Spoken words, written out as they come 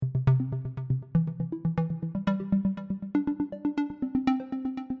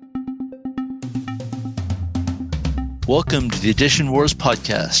Welcome to the Edition Wars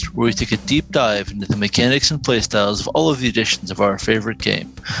podcast, where we take a deep dive into the mechanics and playstyles of all of the editions of our favorite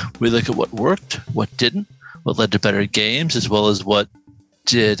game. We look at what worked, what didn't, what led to better games, as well as what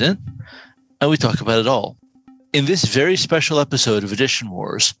didn't, and we talk about it all. In this very special episode of Edition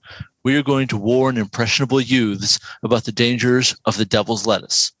Wars, we are going to warn impressionable youths about the dangers of the devil's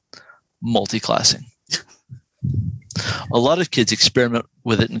lettuce, multi-classing. A lot of kids experiment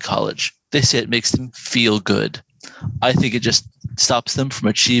with it in college. They say it makes them feel good. I think it just stops them from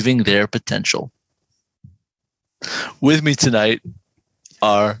achieving their potential. With me tonight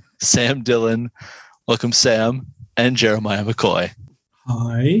are Sam Dillon, welcome Sam, and Jeremiah McCoy.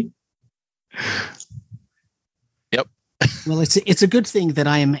 Hi. Yep. Well, it's a good thing that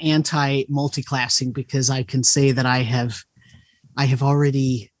I am anti-multiclassing, because I can say that I have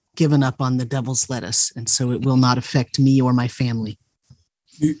already given up on the devil's lettuce, and so it will not affect me or my family.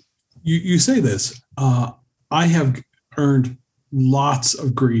 You say this. I have earned lots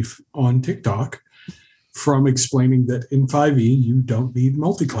of grief on TikTok from explaining that in 5e you don't need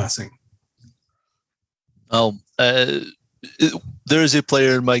multiclassing. Well, there is a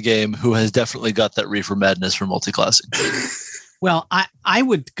player in my game who has definitely got that reefer madness for multiclassing. Well, I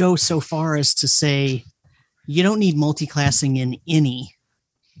would go so far as to say you don't need multiclassing in any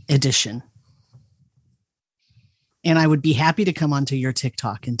edition. And I would be happy to come onto your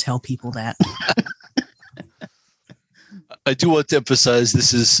TikTok and tell people that. I do want to emphasize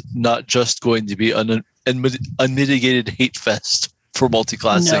this is not just going to be an unmitigated hate fest for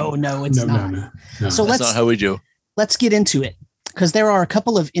multiclassing. No, it's not. No. So that's not how we do. Let's get into it, because there are a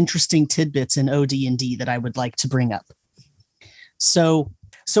couple of interesting tidbits in OD&D that I would like to bring up. So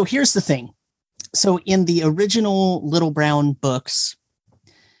here's the thing. So in the original Little Brown books,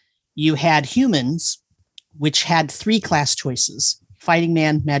 you had humans, which had 3 class choices: fighting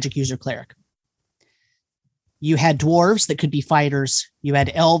man, magic user, cleric. You had dwarves that could be fighters. You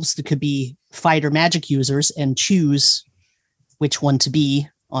had elves that could be fighter magic users and choose which one to be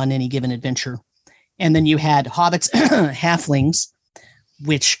on any given adventure. And then you had hobbits, halflings,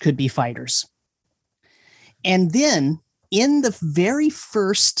 which could be fighters. And then in the very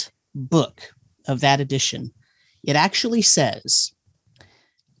first book of that edition, it actually says,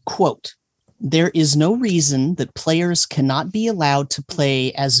 quote, "There is no reason that players cannot be allowed to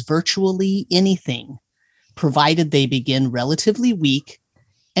play as virtually anything, provided they begin relatively weak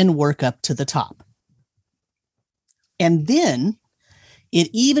and work up to the top." And then it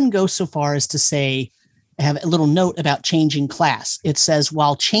even goes so far as to say, I have a little note about changing class. It says,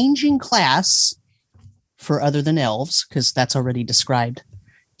 while changing class for other than elves, because that's already described,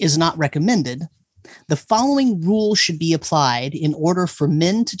 is not recommended, the following rule should be applied. In order for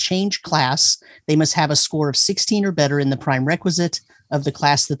men to change class, they must have a score of 16 or better in the prime requisite of the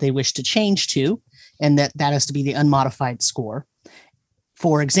class that they wish to change to, and that has to be the unmodified score.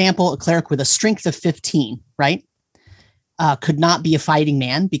 For example, a cleric with a strength of 15, right, could not be a fighting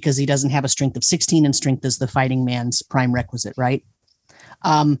man because he doesn't have a strength of 16, and strength is the fighting man's prime requisite, right?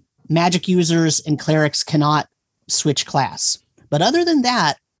 Magic users and clerics cannot switch class. But other than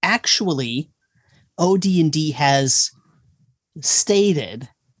that, actually, OD&D has stated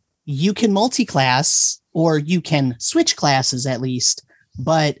you can multi-class, or you can switch classes at least,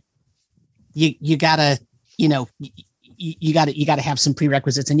 but you gotta have some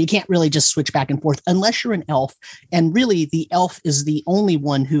prerequisites, and you can't really just switch back and forth unless you're an elf. And really, the elf is the only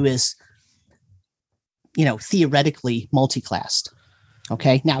one who is, theoretically multi-classed.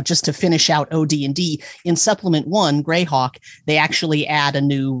 Okay. Now, just to finish out OD&D, in Supplement 1, Greyhawk, they actually add a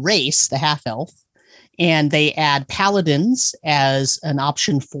new race, the half-elf, and they add paladins as an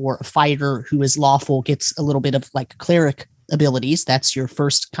option for a fighter who is lawful, gets a little bit of like cleric abilities. That's your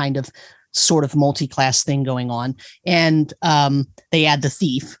first kind of sort of multi-class thing going on. And they add the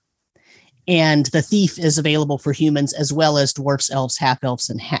thief. And the thief is available for humans as well as dwarfs, elves, half-elves,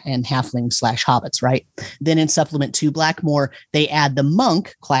 and halflings / hobbits, right? Then in Supplement 2 Blackmoor, they add the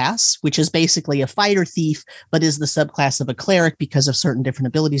monk class, which is basically a fighter thief, but is the subclass of a cleric because of certain different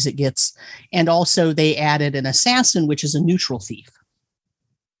abilities it gets. And also they added an assassin, which is a neutral thief.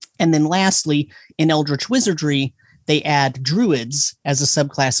 And then lastly, in Eldritch Wizardry, they add druids as a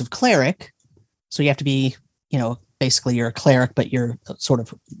subclass of cleric. So you have to be, basically you're a cleric, but you're a sort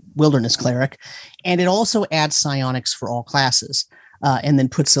of wilderness cleric. And it also adds psionics for all classes, and then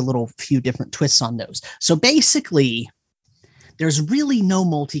puts a few different twists on those. So basically, there's really no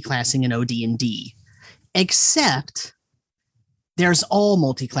multi-classing in OD&D, except there's all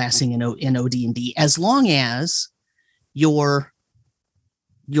multi-classing in OD&D, as long as your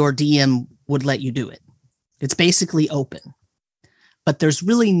DM would let you do it. It's basically open. but there's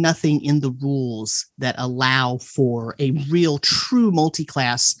really nothing in the rules that allow for a real true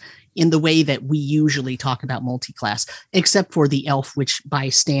multi-class in the way that we usually talk about multi-class, except for the elf, which by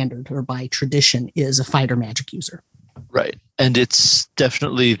standard or by tradition is a fighter magic user. Right. And it's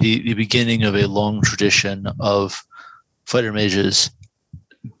definitely the beginning of a long tradition of fighter mages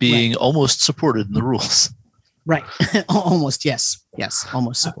being almost supported in the rules. Right. Almost. Yes.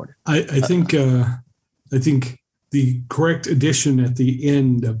 Almost supported. I think the correct addition at the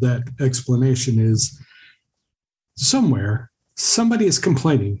end of that explanation is somebody is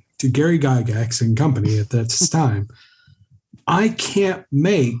complaining to Gary Gygax and company at that time, I can't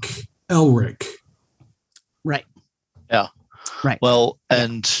make Elric. Right. Yeah. Right. Well,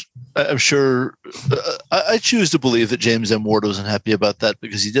 and I'm sure I choose to believe that James M. Ward wasn't happy about that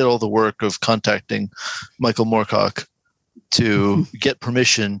because he did all the work of contacting Michael Moorcock to get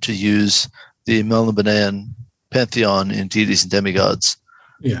permission to use the Melnibonéan pantheon in deities and demigods.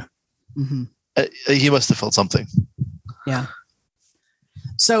 Yeah. Mm-hmm. He must have felt something. Yeah.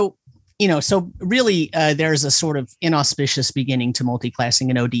 So, so really there's a sort of inauspicious beginning to multi-classing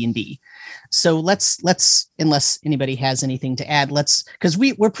in OD&D. So let's, unless anybody has anything to add, because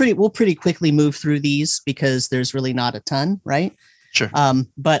we'll pretty quickly move through these because there's really not a ton, right? Sure.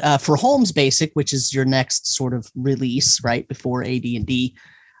 But for Holmes Basic, which is your next sort of release, right, before AD&D,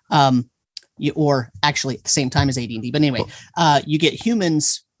 or actually at the same time as AD&D, but anyway, you get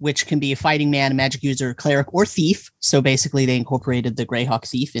humans, which can be a fighting man, a magic user, cleric, or thief. So basically they incorporated the Greyhawk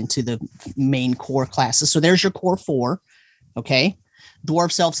Thief into the main core classes. So there's your core 4. Okay.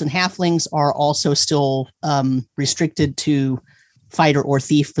 Dwarves, elves, and halflings are also still restricted to fighter or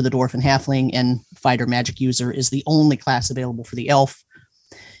thief for the dwarf and halfling, and fighter magic user is the only class available for the elf.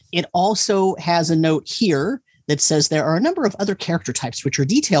 It also has a note here that says there are a number of other character types which are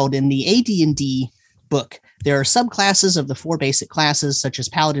detailed in the AD&D book. There are subclasses of the 4 basic classes, such as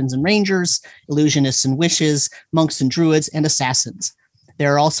paladins and rangers, illusionists and witches, monks and druids, and assassins.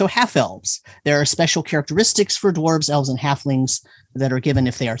 There are also half-elves. There are special characteristics for dwarves, elves, and halflings that are given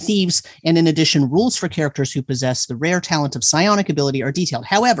if they are thieves. And in addition, rules for characters who possess the rare talent of psionic ability are detailed.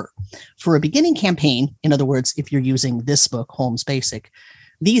 However, for a beginning campaign, in other words, if you're using this book, Holmes Basic,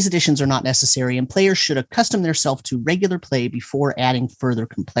 these additions are not necessary, and players should accustom themselves to regular play before adding further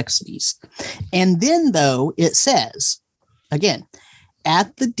complexities. And then, though, it says, again,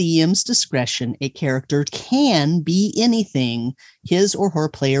 at the DM's discretion, a character can be anything his or her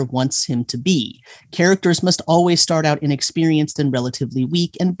player wants him to be. Characters must always start out inexperienced and relatively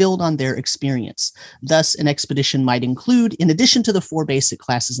weak and build on their experience. Thus, an expedition might include, in addition to the 4 basic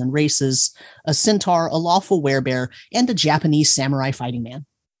classes and races, a centaur, a lawful werebear, and a Japanese samurai fighting man.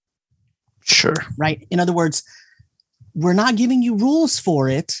 Sure. Right? In other words, we're not giving you rules for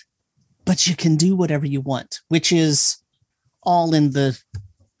it, but you can do whatever you want, which is all in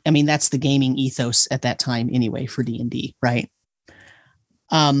that's the gaming ethos at that time anyway for D&D, right?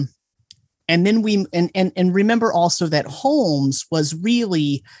 And then and remember also that Holmes was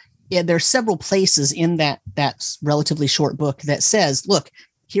really, there's several places in that relatively short book that says, look,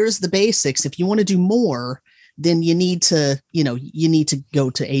 here's the basics. If you want to do more, then you need to go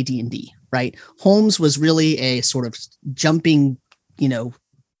to AD&D, right? Holmes was really a sort of jumping,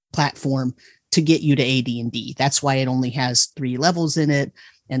 platform to get you to AD&D. That's why it only has 3 levels in it.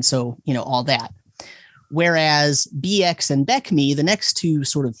 And so, all that. Whereas BX and BECME, the next 2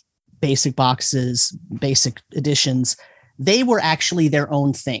 sort of basic boxes, basic editions, they were actually their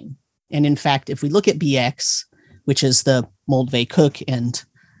own thing. And in fact, if we look at BX, which is the Moldvay Cook and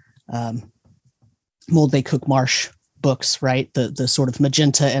Moldvay Cook Marsh books, right? The sort of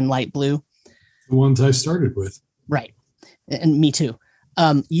magenta and light blue. The ones I started with. Right. And me too.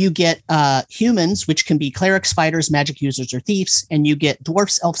 You get humans, which can be clerics, fighters, magic users, or thieves, and you get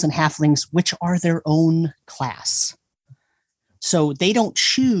dwarfs, elves, and halflings, which are their own class. So they don't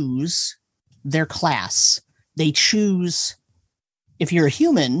choose their class. They choose, if you're a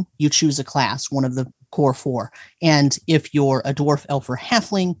human, you choose a class, one of the core 4. And if you're a dwarf, elf, or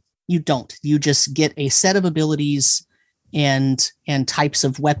halfling, you don't. You just get a set of abilities and types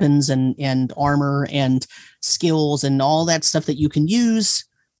of weapons and armor and skills and all that stuff that you can use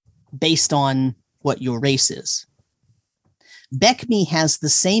based on what your race is. BECME has the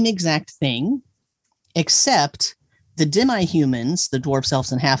same exact thing, except the demi-humans, the dwarves,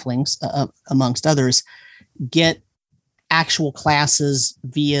 elves, and halflings, amongst others, get actual classes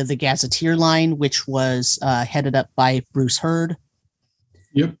via the Gazetteer line, which was headed up by Bruce Hurd.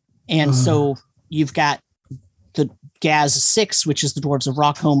 Yep. And so you've got the Gaz 6, which is the Dwarves of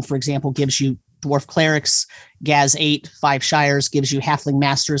Rockholm, for example, gives you dwarf clerics. Gaz 8, 5 Shires, gives you halfling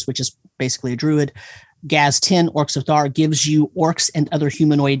masters, which is basically a druid. Gaz 10, Orcs of Thar, gives you orcs and other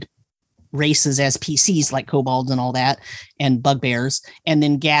humanoid races as PCs like kobolds and all that, and bugbears. And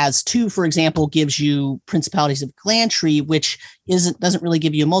then Gaz 2, for example, gives you Principalities of Glantry, which doesn't really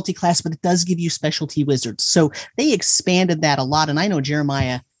give you a multi-class, but it does give you specialty wizards. So they expanded that a lot, and I know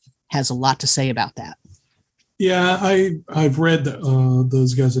Jeremiah has a lot to say about that. Yeah, I've read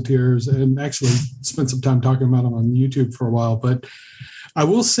those gazetteers and actually spent some time talking about them on YouTube for a while. But I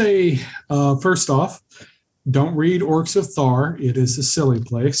will say, first off, don't read Orcs of Thar. It is a silly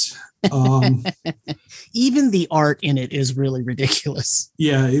place. Even the art in it is really ridiculous.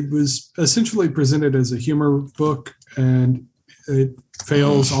 Yeah, it was essentially presented as a humor book, and it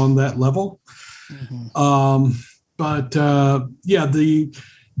fails on that level. Mm-hmm. The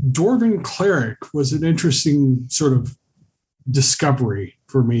Dwarven Cleric was an interesting sort of discovery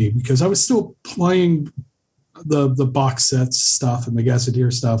for me, because I was still playing the box sets stuff and the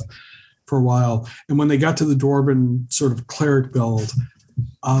Gazetteer stuff for a while. And when they got to the Dwarven sort of cleric build,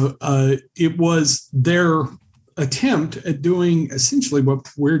 it was their attempt at doing essentially what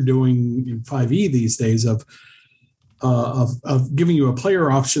we're doing in 5e these days of giving you a player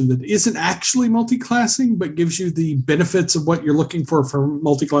option that isn't actually multi-classing, but gives you the benefits of what you're looking for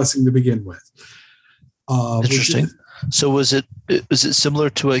multi-classing to begin with. Interesting. So was it similar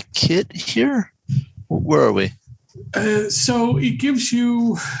to a kit here? Where are we? So it gives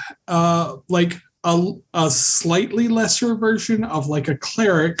you like a slightly lesser version of like a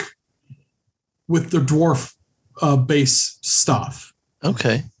cleric with the dwarf base stuff.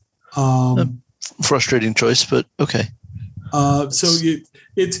 Okay. Frustrating choice, but okay.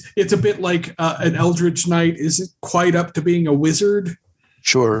 It's a bit like an Eldritch Knight isn't quite up to being a wizard.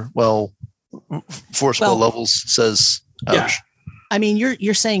 Sure. Well, 4 spell levels says ouch. Yeah. I mean,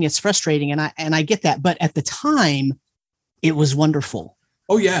 you're saying it's frustrating, and I get that, but at the time, it was wonderful.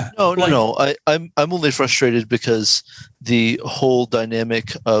 Oh yeah. No. I'm only frustrated because the whole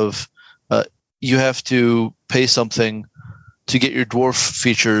dynamic of you have to pay something to get your dwarf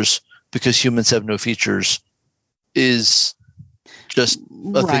features because humans have no features is just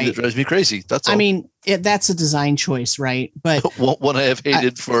a thing that drives me crazy. That's all. I mean, that's a design choice, right? But one I have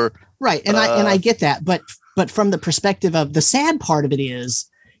hated for right, and I get that, but from the perspective of the sad part of it is,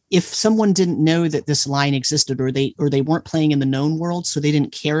 if someone didn't know that this line existed, or they weren't playing in the known world, so they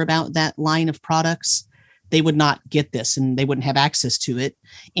didn't care about that line of products, they would not get this and they wouldn't have access to it.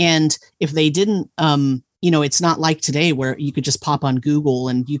 And if they didn't, it's not like today where you could just pop on Google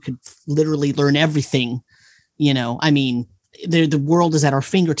and you could literally learn everything. I mean, the world is at our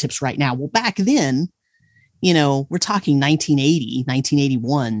fingertips right now. Well, back then, we're talking 1980,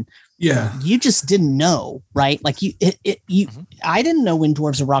 1981. Yeah. You just didn't know, right? Like I didn't know when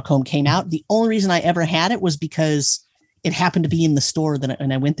Dwarves of Rockholm came out. The only reason I ever had it was because it happened to be in the store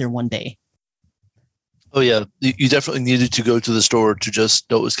and I went there one day. Oh yeah. You definitely needed to go to the store to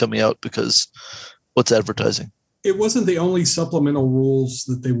just know it was coming out, because what's advertising? It wasn't the only supplemental rules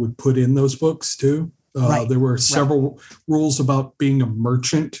that they would put in those books too. Right. There were several rules about being a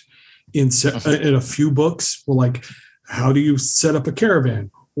merchant in a few books. Well, like, how do you set up a caravan?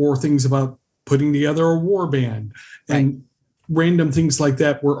 Or things about putting together a war band, and random things like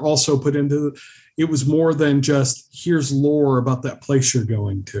that were also put into it. Was more than just here's lore about that place you're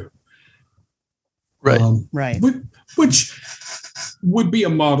going to. Right. Which would be a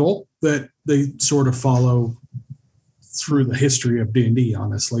model that they sort of follow through the history of D&D,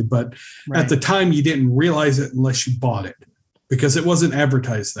 honestly. But at the time, you didn't realize it unless you bought it, because it wasn't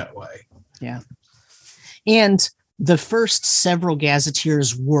advertised that way. Yeah. And the first several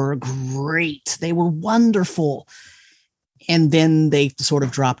gazetteers were great. They were wonderful. And then they sort of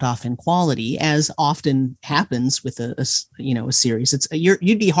dropped off in quality, as often happens with a series.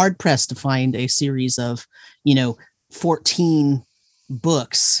 You'd be hard pressed to find a series of, 14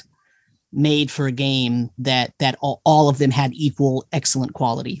 books made for a game that all of them had equal excellent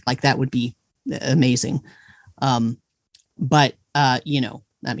quality. Like, that would be amazing. Anyway,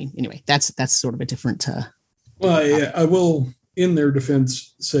 that's sort of a different, I will, in their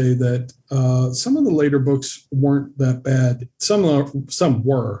defense, say that some of the later books weren't that bad. Some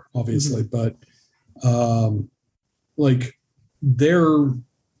were, obviously, but like their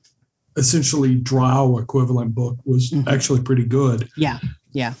essentially Drow equivalent book was actually pretty good. Yeah.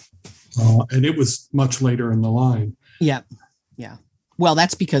 And it was much later in the line. Yeah. Well,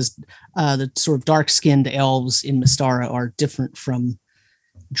 that's because the sort of dark-skinned elves in Mystara are different from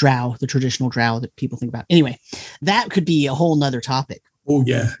Drow, the traditional Drow that people think about. Anyway, that could be a whole nother topic. Oh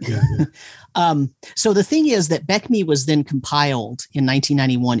yeah. So the thing is that BECMI was then compiled in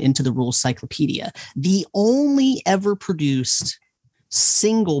 1991 into the Rules Cyclopedia, the only ever produced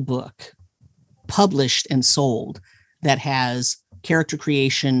single book published and sold that has character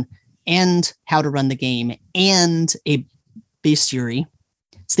creation and how to run the game and a bestiary.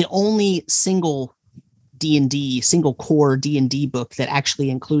 It's the only single core D&D book that actually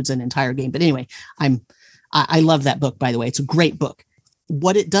includes an entire game. But anyway, I love that book, by the way. It's a great book.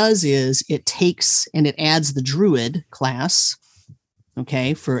 What it does is it takes and it adds the druid class.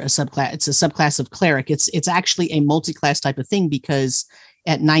 Okay, for a subclass, it's a subclass of cleric. It's actually a multi-class type of thing because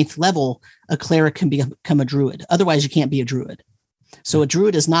at 9th level, a cleric can become a druid. Otherwise, you can't be a druid. So a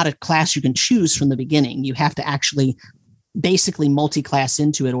druid is not a class you can choose from the beginning. You have to actually basically multi-class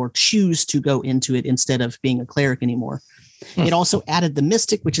into it or choose to go into it instead of being a cleric anymore. It also added the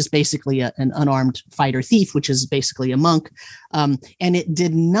mystic, which is basically an unarmed fighter thief, which is basically a monk. And it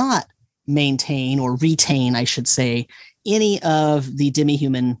did not maintain or retain, I should say, any of the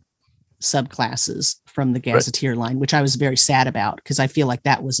demi-human subclasses from the Gazetteer line, which I was very sad about because I feel like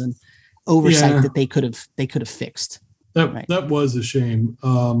that was an oversight that they could have fixed. That was a shame.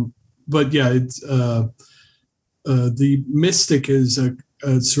 But yeah, it's the mystic is a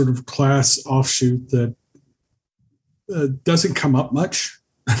sort of class offshoot that doesn't come up much.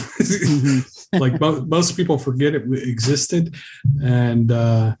 Like most people forget it existed, and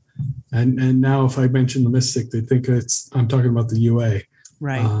now if I mention the mystic, they think I'm talking about the UA.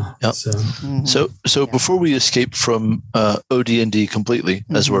 Right. Yep. So before we escape from OD&D completely,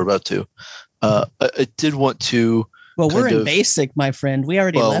 as we're about to, I did want to. Well, we're in basic, my friend. We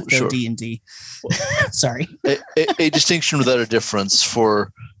already left sure. OD&D. Sorry. a distinction without a difference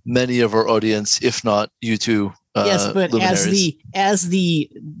for many of our audience, if not you two. Yes, but luminaries. as the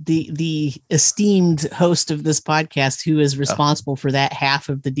esteemed host of this podcast, who is responsible for that half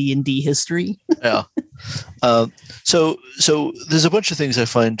of the D&D history. Yeah. So there's a bunch of things I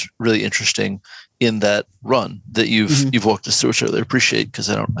find really interesting in that run that you've walked us through, which I really appreciate because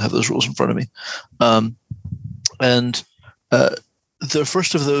I don't have those rules in front of me. And the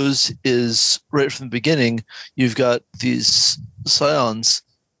first of those is right from the beginning. You've got these scions.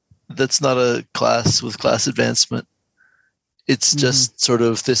 That's not a class with class advancement. It's just sort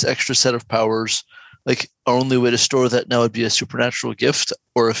of this extra set of powers. Like our only way to store that now would be a supernatural gift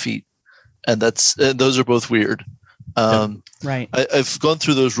or a feat, and those are both weird. Right. I've gone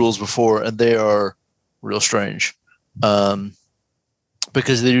through those rules before, and they are real strange,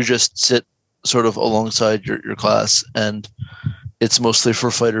 because they do just sit sort of alongside your class, and it's mostly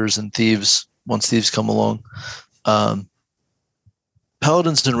for fighters and thieves once thieves come along.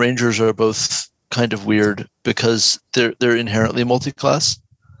 Paladins and Rangers are both kind of weird because they're inherently multi-class.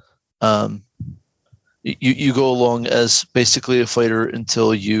 You go along as basically a fighter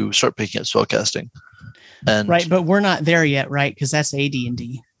until you start picking up spellcasting. And right, but we're not there yet, right? Because that's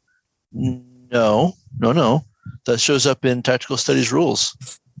AD&D. No. That shows up in Tactical Studies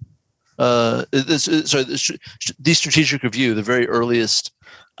rules. The strategic review, the very earliest.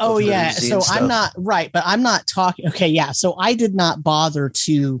 Oh yeah, so stuff. I'm not right, but I'm not talking. Okay, yeah. So I did not bother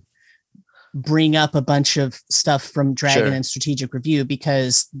to bring up a bunch of stuff from Dragon and Strategic Review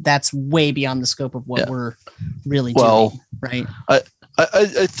because that's way beyond the scope of what we're really doing. Right. I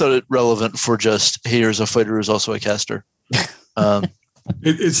thought it relevant for just here's a fighter who's also a caster.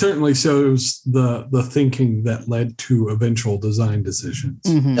 It certainly shows the thinking that led to eventual design decisions.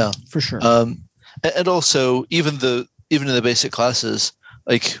 Yeah, for sure. And also even in the basic classes.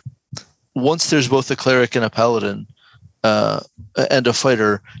 Like once there's both a cleric and a paladin and a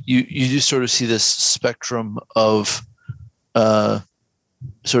fighter, you just sort of see this spectrum of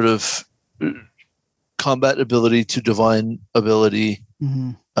sort of combat ability to divine ability,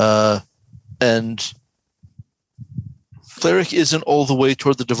 and cleric isn't all the way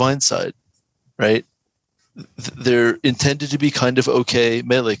toward the divine side, right? They're intended to be kind of okay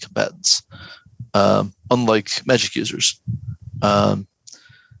melee combatants, unlike magic users.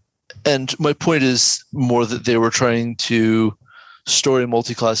 And my point is more that they were trying to store a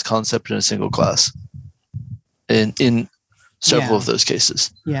multi-class concept in a single class in several of those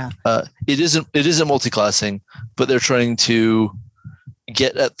cases. Yeah. It isn't multi-classing, but they're trying to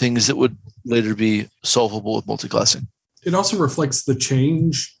get at things that would later be solvable with multi-classing. It also reflects the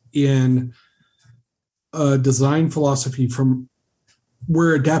change in design philosophy from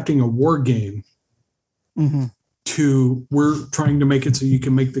we're adapting a war game to we're trying to make it so you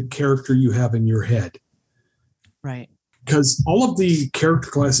can make the character you have in your head. Right. Because all of the character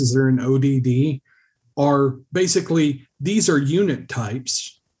classes that are in ODD are basically, these are unit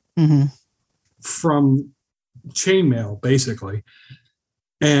types from chainmail, basically.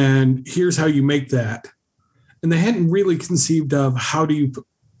 And here's how you make that. And they hadn't really conceived of how do you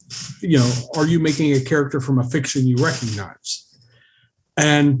are you making a character from a fiction you recognize?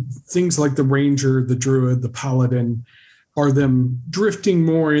 And things like the ranger, the druid, the paladin are them drifting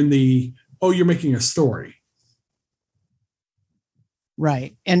more in the, oh, you're making a story.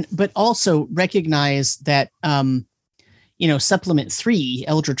 Right. But also recognize that, supplement 3,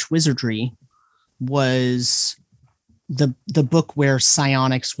 Eldritch Wizardry, was the book where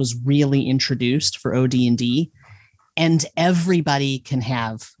psionics was really introduced for OD&D, and everybody can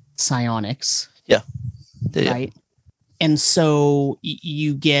have psionics. Yeah. Right. And so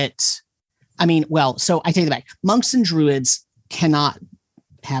you get, so I take it back. Monks and druids cannot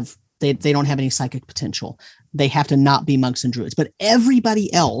have, they don't have any psychic potential. They have to not be monks and druids, but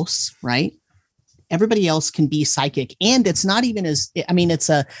everybody else, right? Everybody else can be psychic. And it's not even it's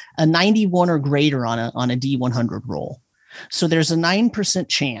a 91 or greater on a D100 roll. So there's a 9%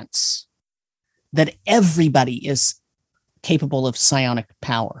 chance that everybody is capable of psionic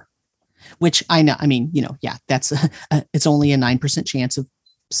power, which I know, that's it's only a 9% chance of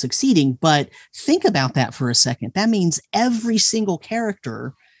succeeding, but think about that for a second. That means every single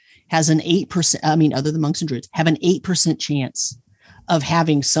character has an 8%, other than monks and druids, have an 8% chance of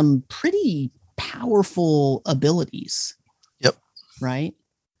having some pretty powerful abilities. Yep. Right.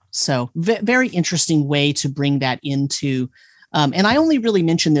 So very interesting way to bring that into, and I only really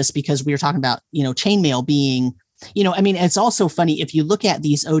mention this because we were talking about, chainmail being, it's also funny if you look at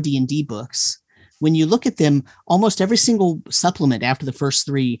these OD&D books, when you look at them, almost every single supplement after the first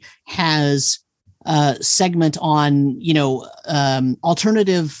 3 has a segment on,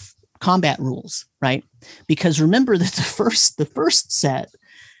 alternative combat rules, right? Because remember that the first set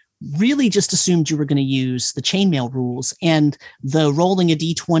really just assumed you were going to use the chainmail rules, and the rolling a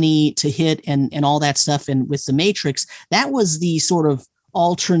d20 to hit and all that stuff. And with the Matrix, that was the sort of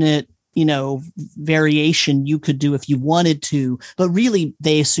alternate, variation you could do if you wanted to. But really,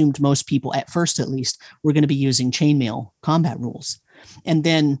 they assumed most people, at first at least, were going to be using chainmail combat rules. And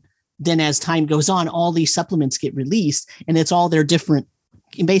then as time goes on, all these supplements get released, and it's all their different,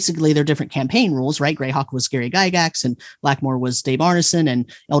 basically their different campaign rules, right? Greyhawk was Gary Gygax, and Blackmoor was Dave Arneson,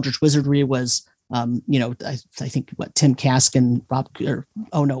 and Eldritch Wizardry was, I think Tim Kask and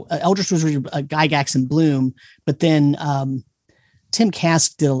Eldritch Wizardry, Gygax and Bloom. But then Tim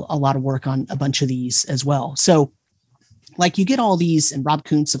Kask did a lot of work on a bunch of these as well. So like you get all these, and Rob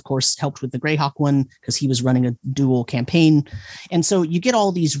Kuntz, of course, helped with the Greyhawk one because he was running a dual campaign. And so you get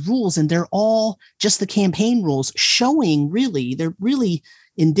all these rules, and they're all just the campaign rules they're really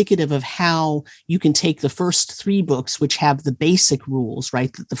indicative of how you can take the first 3 books, which have the basic rules,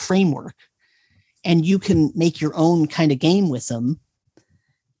 right? The framework, and you can make your own kind of game with them.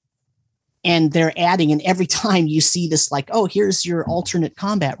 And they're adding, and every time you see this, like, oh, here's your alternate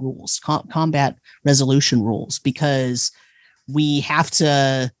combat rules, combat resolution rules, because we have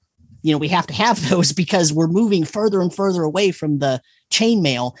to have those because we're moving further and further away from the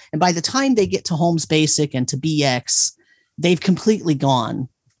chainmail. And by the time they get to Holmes Basic and to BX, they've completely gone.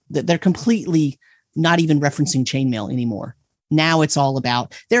 They're completely not even referencing chainmail anymore. Now it's all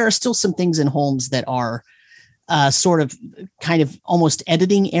about, there are still some things in Holmes that are sort of kind of almost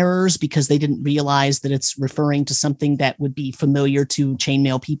editing errors because they didn't realize that it's referring to something that would be familiar to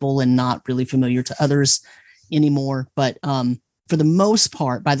chainmail people and not really familiar to others anymore. But for the most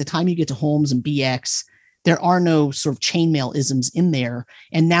part, by the time you get to Holmes and BX, there are no sort of chainmail isms in there.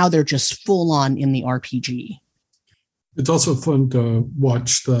 And now they're just full on in the RPG. It's also fun to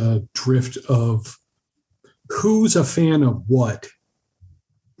watch the drift of who's a fan of what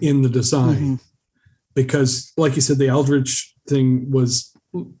in the design. Mm-hmm. Because, like you said, the Eldritch thing was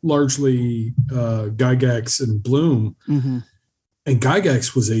largely Gygax and Bloom. Mm-hmm. And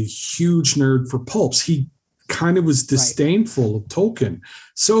Gygax was a huge nerd for pulps. He kind of was disdainful of Tolkien.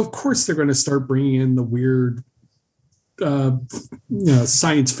 So, of course, they're going to start bringing in the weird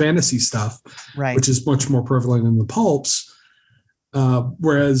science fantasy stuff, which is much more prevalent in the pulps.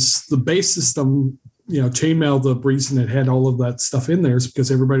 Whereas the base system, chainmail, the reason it had all of that stuff in there is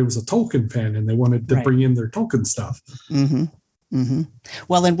because everybody was a Tolkien fan and they wanted to bring in their Tolkien stuff. Mm-hmm. Mm-hmm.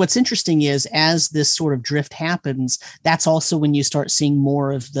 Well, and what's interesting is as this sort of drift happens, that's also when you start seeing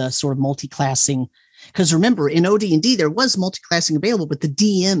more of the sort of multi-classing. Because remember, in OD&D, there was multi-classing available, but the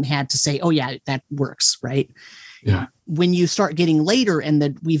DM had to say, oh, yeah, that works, right? Yeah. When you start getting later and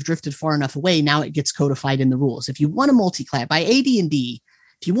that we've drifted far enough away, now it gets codified in the rules. If you want a multi-class by AD&D,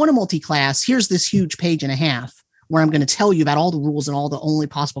 if you want a multi-class, here's this huge page and a half where I'm going to tell you about all the rules and all the only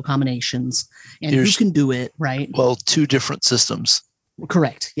possible combinations and who can do it, right? Well, 2 different systems.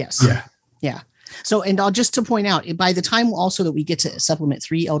 Correct. Yes. Yeah. Yeah. So, and I'll just to point out, by the time also that we get to Supplement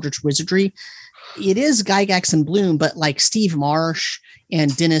 3, Eldritch Wizardry, it is Gygax and Bloom, but like Steve Marsh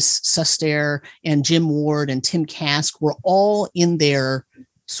and Dennis Suster and Jim Ward and Tim Kask were all in there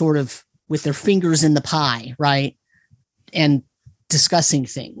sort of with their fingers in the pie, right? And discussing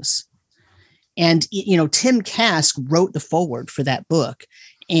things. And, Tim Kask wrote the foreword for that book.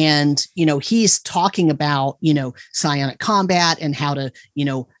 And, he's talking about, psionic combat and how to,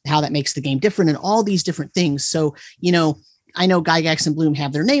 how that makes the game different and all these different things. So, I know Gygax and Bloom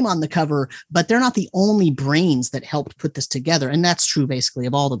have their name on the cover, but they're not the only brains that helped put this together. And that's true basically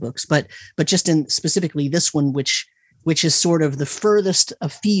of all the books, but just in specifically this one, which is sort of the furthest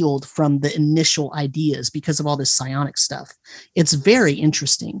afield from the initial ideas because of all this psionic stuff. It's very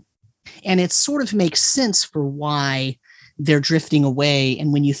interesting. And it sort of makes sense for why they're drifting away.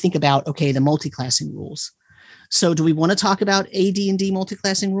 And when you think about, okay, the multiclassing rules. So do we want to talk about AD&D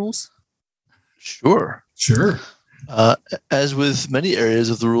multiclassing rules? Sure. As with many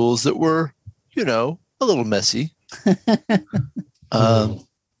areas of the rules that were, a little messy.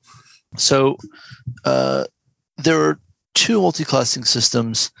 So there are two multiclassing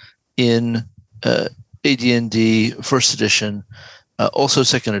systems in AD&D First Edition, also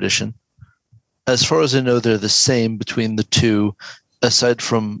Second Edition. As far as I know, they're the same between the two, aside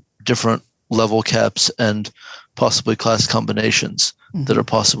from different level caps and possibly class combinations that are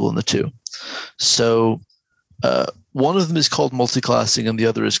possible in the two. So one of them is called multiclassing and the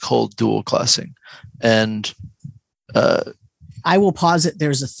other is called dual classing. And I will posit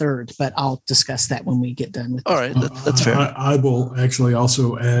there's a third, but I'll discuss that when we get done with this. All right, that's fair. I will actually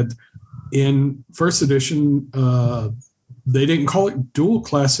also add, in First Edition, they didn't call it dual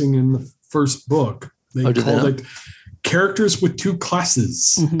classing in the first book. They called it characters with two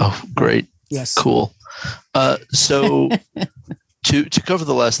classes. Oh, great. Yes. Cool. So to cover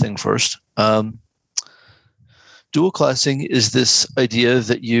the last thing first, dual classing is this idea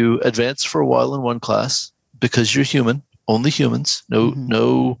that you advance for a while in one class because you're human, only humans.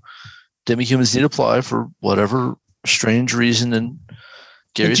 No demi-humans need to apply for whatever strange reason in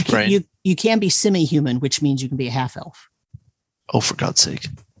Gary's brain. You can be semi-human, which means you can be a half-elf. Oh, for God's sake.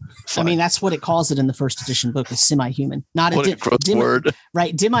 Fine. I mean, that's what it calls it in the First Edition book, is semi-human. Not what a gross word.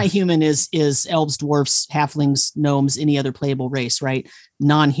 Right. Demi-human is elves, dwarfs, halflings, gnomes, any other playable race, right?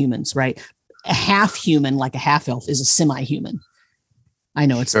 Non-humans, right? A half-human, like a half-elf, is a semi-human. I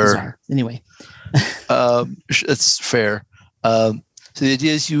know it's bizarre. Anyway. It's fair. So the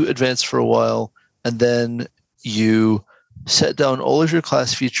idea is you advance for a while, and then you set down all of your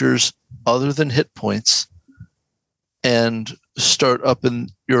class features other than hit points and start up in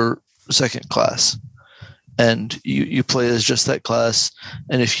your second class. And you play as just that class.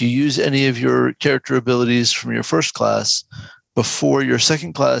 And if you use any of your character abilities from your first class before your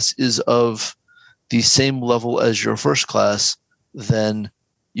second class is of the same level as your first class, then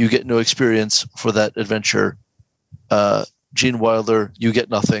you get no experience for that adventure. Gene Wilder, you get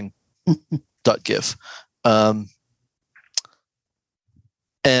nothing. .gif.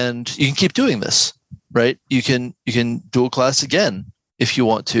 And you can keep doing this, right? You can dual class again if you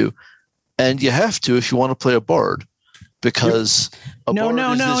want to, and you have to if you want to play a bard, because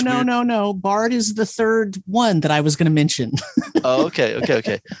no. Bard is the third one that I was going to mention. Oh,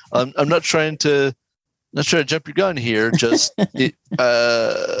 okay. I'm not trying to jump your gun here. Just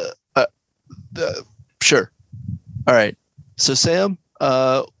sure. All right. So Sam,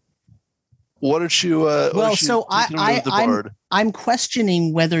 what did you? I'm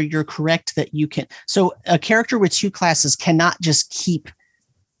questioning whether you're correct that you can. So a character with two classes cannot just keep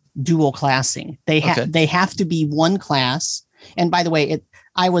dual classing. They have to be one class. And by the way,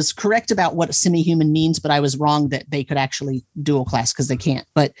 I was correct about what semi-human means, but I was wrong that they could actually dual class because they can't.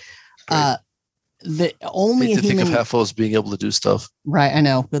 But the only human, think of half-elves being able to do stuff. Right, I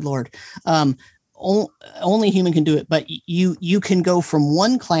know. Good Lord. Only human can do it, but you can go from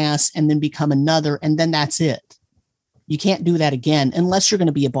one class and then become another, and then that's it. You can't do that again unless you're going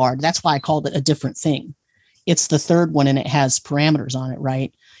to be a bard. That's why I called it a different thing. It's the third one, and it has parameters on it,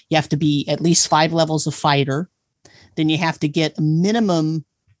 right? You have to be at least 5 levels of fighter. Then you have to get a minimum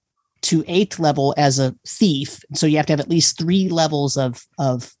to 8th level as a thief. So you have to have at least 3 levels of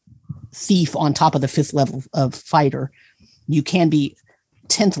thief on top of the 5th level of fighter. You can be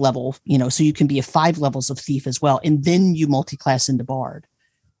 10th level, so you can be a 5 levels of thief as well. And then you multi-class into bard.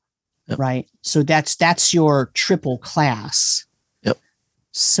 Yep. Right. So that's your triple class. Yep.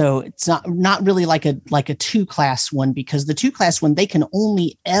 So it's not really like a 2-class one, because the 2-class one, they can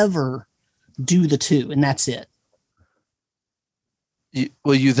only ever do the 2, and that's it.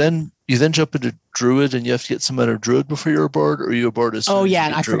 you then jump into druid, and you have to get some out of druid before you're a bard, or are you a bard as soon as you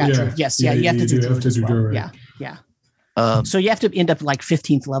get I druid? forgot druid. Yes, you have to do druid as well. Druid. Yeah. So you have to end up like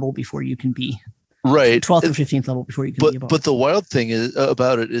 15th level before you can be right. 12th or 15th level before you can be a bard. But the wild thing is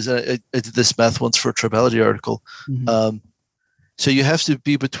about it is I did this math once for a Tribality article. Mm-hmm. So you have to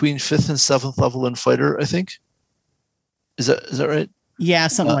be between 5th and 7th level in fighter, I think. Is that right? Yeah,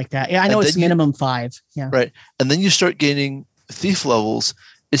 something like that. Yeah, I know it's minimum 5. Yeah. Right. And then you start gaining thief levels.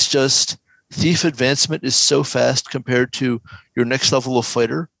 It's just thief advancement is so fast compared to your next level of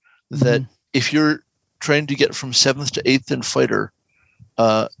fighter that if you're trying to get from 7th to 8th in fighter,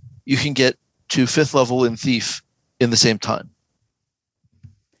 you can get to 5th level in thief in the same time.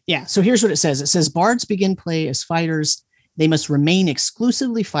 Yeah. So here's what it says. It says bards begin play as fighters. They must remain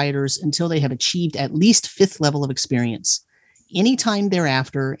exclusively fighters until they have achieved at least 5th level of experience. Anytime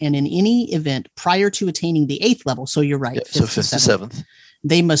thereafter and in any event prior to attaining the 8th level. So you're right. Yeah, so 5th to 7th.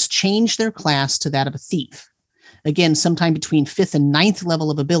 They must change their class to that of a thief. Again, sometime between 5th and 9th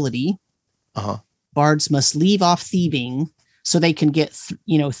level of ability. Bards must leave off thieving so they can get,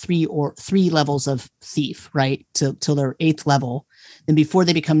 3 levels of thief, right? Till their 8th level. Then before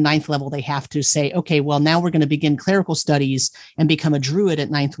they become 9th level, they have to say, okay, well, now we're going to begin clerical studies and become a druid at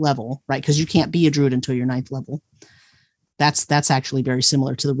 9th level, right? Because you can't be a druid until you're 9th level. That's actually very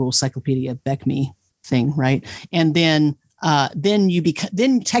similar to the Rule Cyclopedia Beckme thing, right? And then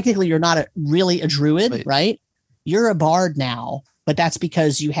then technically you're not really a druid, right? You're a bard now, but that's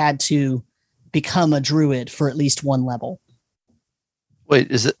because you had to become a druid for at least 1 level.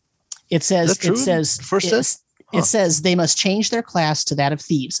 Wait, is it? It says It says they must change their class to that of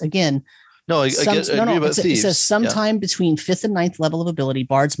thieves. Again, I agree about thieves. It says sometime between 5th and 9th level of ability,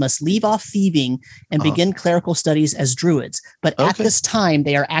 bards must leave off thieving and begin clerical studies as druids. But at this time,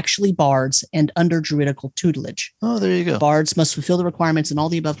 they are actually bards and under druidical tutelage. Oh, there you go. Bards must fulfill the requirements in all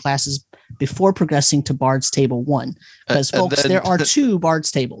the above classes before progressing to Bard's Table 1. Because, folks, there are 2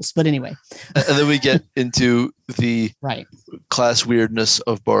 Bard's Tables. But anyway. And then we get into the class weirdness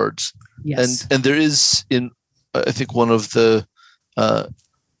of bards. Yes. And there is, in I think, one of the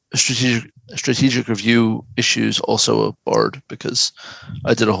strategic review issues also a bard, because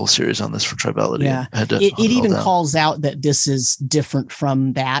I did a whole series on this for Tribality. Yeah, it even calls out that this is different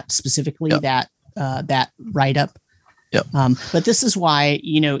from that specifically, that write-up. Yeah. But this is why,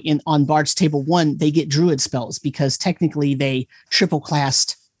 on Bard's Table 1, they get druid spells because technically they triple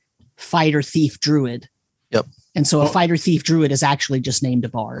classed fighter, thief, druid. Yep. And so a fighter, thief, druid is actually just named a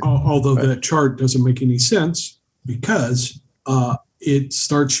bard. Although that chart doesn't make any sense because it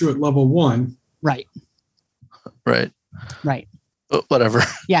starts you at level 1. Right. Whatever.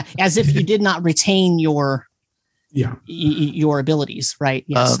 Yeah. As if you did not retain your abilities. Right.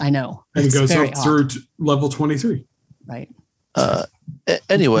 Yes, I know. And it goes up through to level 23. Right.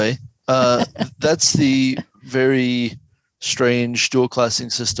 Anyway, that's the very strange dual classing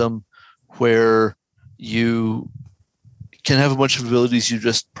system where you can have a bunch of abilities you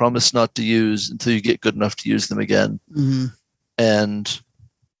just promise not to use until you get good enough to use them again. Mm-hmm. And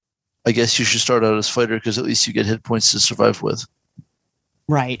I guess you should start out as fighter because at least you get hit points to survive with.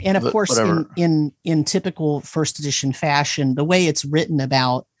 Right. And of course, in typical first edition fashion, the way it's written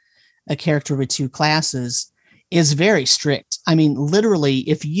about a character with 2 classes is very strict. I mean, literally,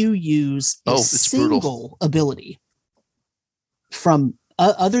 if you use a single ability from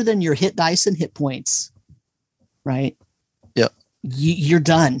other than your hit dice and hit points, right? Yeah. You're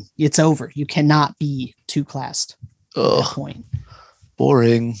done. It's over. You cannot be 2-classed. Point.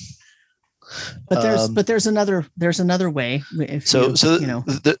 Boring. But there's another way. There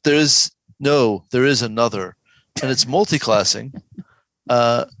is another, and it's multi-classing,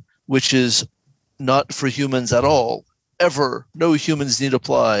 which is not for humans at all. Ever, no humans need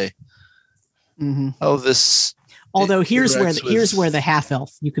apply. Mm-hmm. Although here's where the half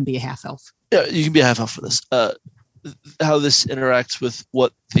elf. You can be a half elf. Yeah, you can be a half elf for this. How this interacts with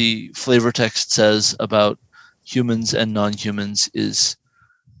what the flavor text says about humans and non-humans is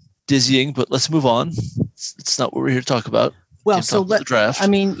dizzying, but let's move on. It's not what we're here to talk about. Well, so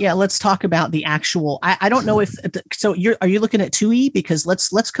let's talk about the actual. I don't know if so. Are you looking at 2E? Because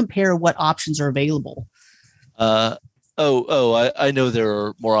let's compare what options are available. I know there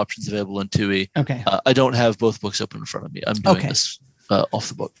are more options available in 2E. Okay. I don't have both books open in front of me. I'm doing this off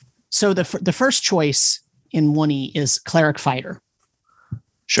the book. So the first choice in 1E is cleric fighter.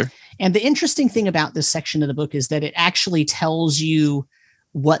 Sure. And the interesting thing about this section of the book is that it actually tells you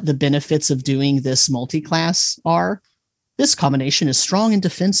what the benefits of doing this multi-class are. This combination is strong in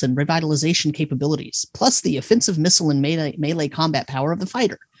defense and revitalization capabilities, plus the offensive missile and melee combat power of the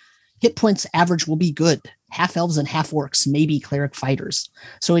fighter. Hit points average will be good. half elves and half orcs, maybe cleric fighters.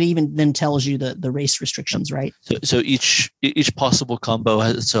 So it even then tells you the race restrictions, right? So each possible combo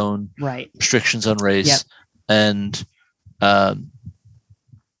has its own restrictions on race. Yep. And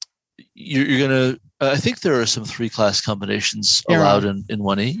you're gonna. I think there are some 3-class combinations allowed in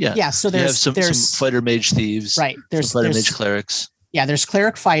 1E. Yeah. Yeah. So there's some fighter mage thieves. Right. There's fighter mage clerics. Yeah. There's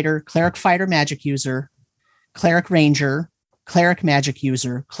cleric fighter magic user, cleric ranger, cleric magic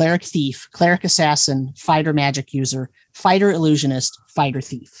user, cleric thief, cleric assassin, fighter magic user, fighter illusionist, fighter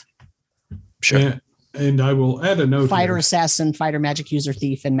thief. Sure. And I will add a note. Fighter assassin, fighter magic user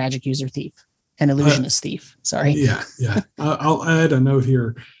thief, and magic user thief, and illusionist thief. Sorry. Yeah. I'll add a note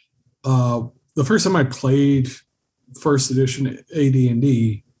here. The first time I played first edition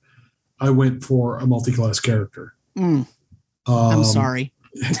AD&D, I went for a multi-class character. I'm sorry.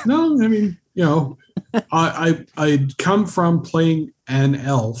 No, I mean, I'd come from playing an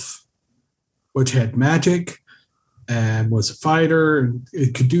elf, which had magic and was a fighter and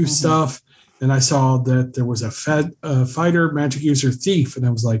it could do stuff. And I saw that there was a fighter magic user thief, and I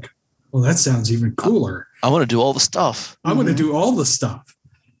was like, well, that sounds even cooler. I want to do all the stuff. I want to do all the stuff.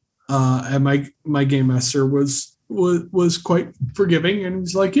 And my game master was quite forgiving, and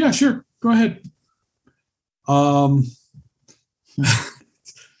he's like, yeah, sure, go ahead. And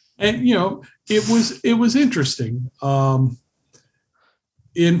it was interesting.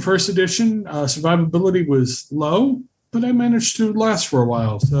 In first edition, survivability was low, but I managed to last for a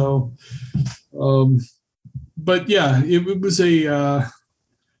while. So, but yeah, it was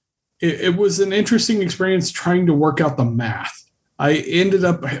it was an interesting experience trying to work out the math. I ended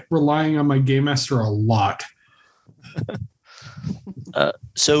up relying on my game master a lot.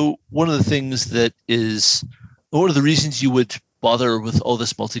 So one of the reasons you would bother with all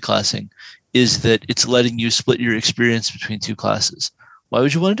this multi-classing is that it's letting you split your experience between 2 classes. Why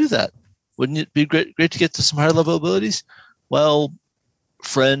would you want to do that? Wouldn't it be great to get to some higher level abilities? Well,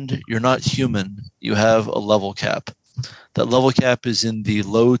 friend, you're not human. You have a level cap. That level cap is in the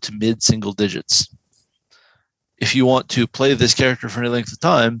low to mid single digits. If you want to play this character for any length of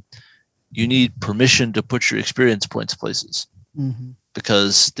time, you need permission to put your experience points places.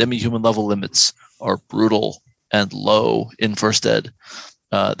 Because demi-human level limits are brutal and low in first ed.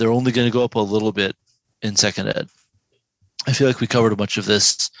 They're only going to go up a little bit in second ed. I feel like we covered a bunch of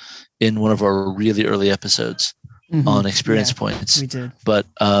this in one of our really early episodes on experience points. We did. But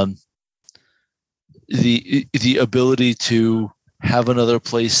the ability to have another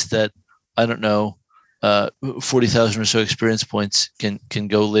place that, I don't know, 40,000 or so experience points can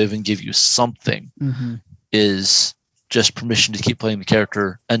go live and give you something is just permission to keep playing the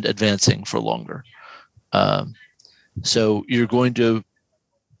character and advancing for longer. So it's going to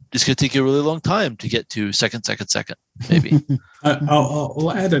take you a really long time to get to second, maybe.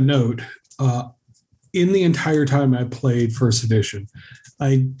 I'll add a note. In the entire time I played first edition,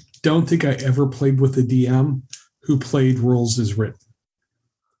 I don't think I ever played with a DM who played rules as written.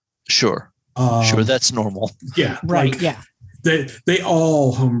 Sure, that's normal. Yeah, right. Yeah, they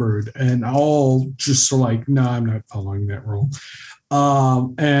all homebrewed and all just like, no, I'm not following that rule.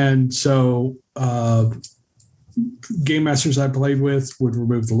 And so game masters I played with would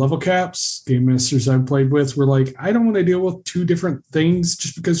remove the level caps. Game masters I played with were like, I don't want to deal with 2 different things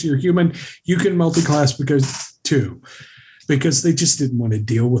just because you're human. You can multi-class because they just didn't want to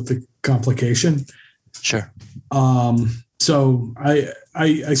deal with the complication. Sure. So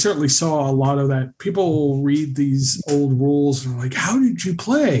I certainly saw a lot of that. People read these old rules and are like, how did you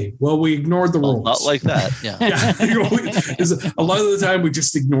play? Well, we ignored the rules. Not like that. Yeah. A lot of the time we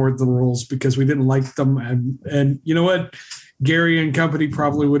just ignored the rules because we didn't like them. And you know what? Gary and company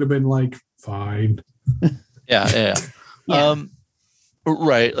probably would have been like, fine. Yeah.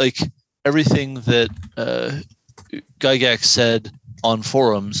 Right. Like everything that Gygax said on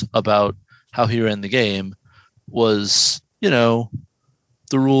forums about how he ran the game was,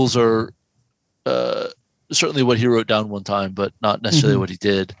 the rules are certainly what he wrote down one time, but not necessarily what he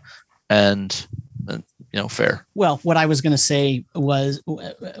did. And fair. Well, what I was going to say was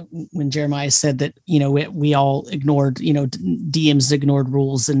when Jeremiah said that, we all ignored, DMs ignored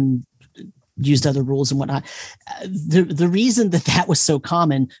rules and used other rules and whatnot. The reason that was so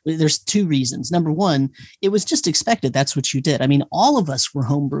common, there's 2 reasons. Number one, it was just expected. That's what you did. I mean, all of us were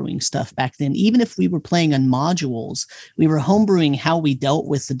homebrewing stuff back then. Even if we were playing on modules, we were homebrewing how we dealt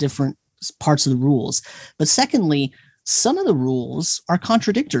with the different parts of the rules. But secondly, some of the rules are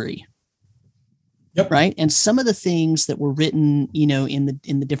contradictory. Yep. Right. And some of the things that were written, in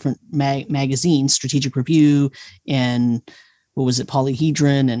the different magazines, Strategic Review and what was it,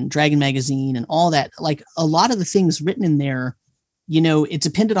 Polyhedron and Dragon Magazine and all that, like a lot of the things written in there it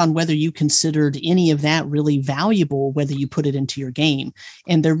depended on whether you considered any of that really valuable, whether you put it into your game.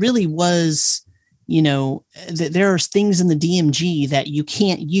 And there really was, there are things in the DMG that you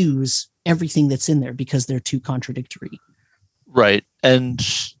can't use everything that's in there because they're too contradictory. Right. And,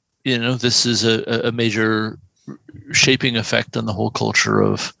 this is a major shaping effect on the whole culture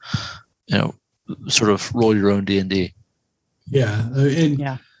of, sort of roll your own D&D. Yeah.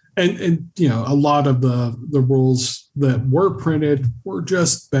 And a lot of the rules that were printed were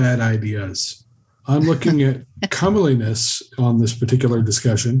just bad ideas. I'm looking at comeliness on this particular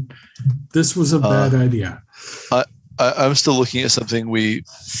discussion. This was a bad idea. I'm still looking at something we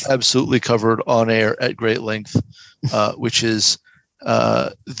absolutely covered on air at great length, which is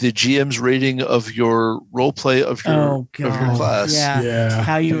the GM's rating of your role play of your class. Yeah.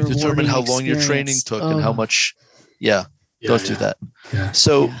 How you determine how long your training took and how much. Don't do that. Yeah.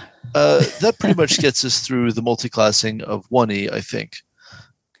 So that pretty much gets us through the multi-classing of 1E, I think.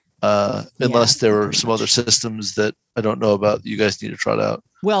 Unless there are some other systems that I don't know about that you guys need to try out.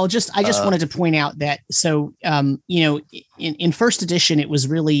 Well, I just wanted to point out that, so, in first edition, it was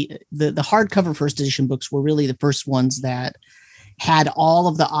really the hardcover first edition books were really the first ones that had all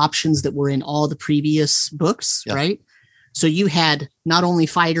of the options that were in all the previous books, right? So you had not only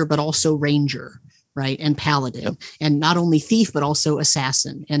fighter, but also ranger, right? And paladin, and not only thief, but also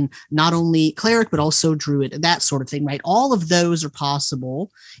assassin, and not only cleric, but also druid, that sort of thing, right? All of those are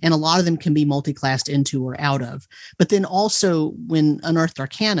possible, and a lot of them can be multi-classed into or out of. But then also when Unearthed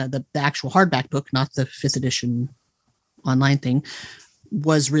Arcana, the actual hardback book, not the 5th edition online thing,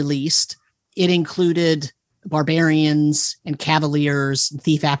 was released, it included barbarians and cavaliers, and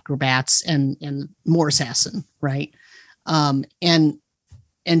thief acrobats, and more assassin, right? And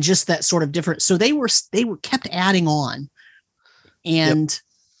just that sort of different. So they were kept adding on, and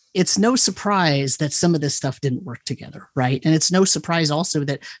it's no surprise that some of this stuff didn't work together, right? And it's no surprise also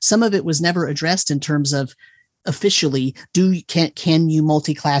that some of it was never addressed in terms of officially, can you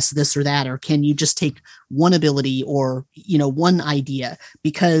multi-class this or that, or can you just take one ability or one idea,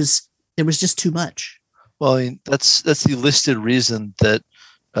 because there was just too much. Well, I mean, that's the listed reason that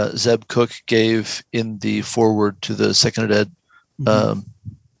Zeb Cook gave in the foreword to the second ed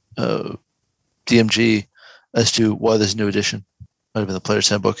DMG as to why there's a new edition. Might have been the Player's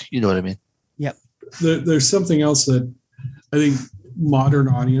Handbook. You know what I mean? Yep. There's something else that I think modern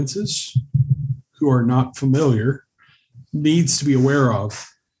audiences who are not familiar needs to be aware of.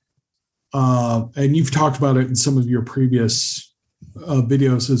 And you've talked about it in some of your previous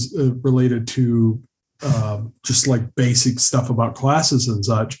videos as related to just like basic stuff about classes and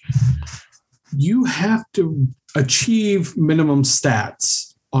such. You have to achieve minimum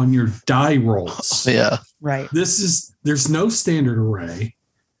stats on your die rolls. Yeah. Right. There's no standard array.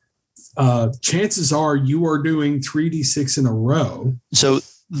 Chances are you are doing 3d6 in a row. So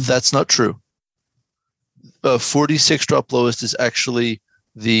that's not true. 46 drop lowest is actually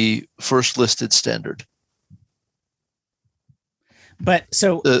the first listed standard. But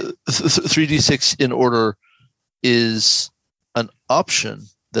so 3d6 in order is an option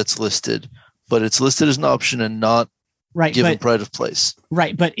that's listed, but it's listed as an option and not given pride of place.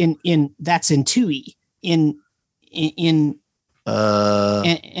 Right, but in that's in 2E. In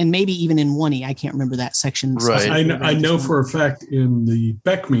and maybe even in 1E, I can't remember that section. Right. I know for a fact in the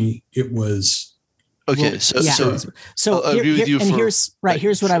BECME it was. Okay, so I'll agree with you.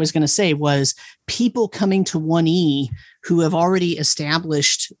 Here's what I was going to say was people coming to 1E who have already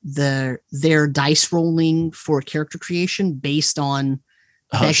established their dice rolling for character creation based on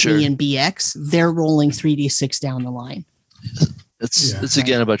BECME and BX, they're rolling 3d6 down the line. It's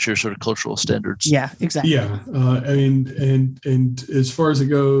again about your sort of cultural standards. Yeah, exactly. Yeah, and as far as it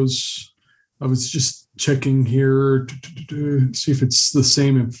goes, I was just checking here to see if it's the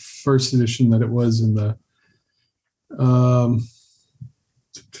same in first edition that it was in the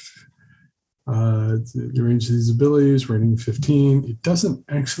range of these abilities, rating 15. It doesn't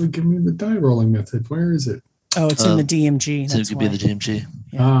actually give me the die rolling method. Where is it? Oh, it's in the DMG. It could be the DMG.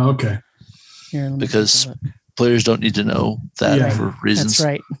 Yeah. Okay. Here, because players don't need to know that for reasons.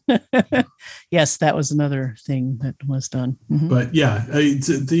 That's right. Yes, that was another thing that was done. Mm-hmm. But yeah,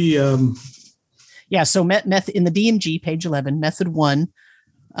 so method in the DMG, page 11, method 1,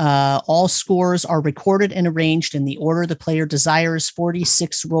 all scores are recorded and arranged in the order the player desires.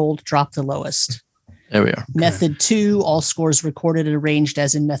 46 rolled, drop the lowest. There we are. Method 2, all scores recorded and arranged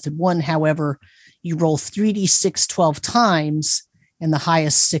as in method 1. However, you roll 3d6 12 times, and the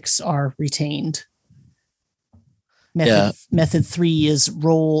highest 6 are retained. Method 3 is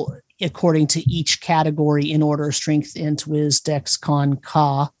roll according to each category in order: strength, int, wiz, dex, con,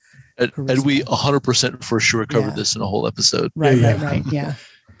 ca. And we charisma. 100% for sure covered Yeah. this in a whole episode. Right. Yeah. Yeah.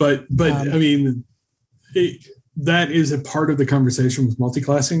 But I mean, that is a part of the conversation with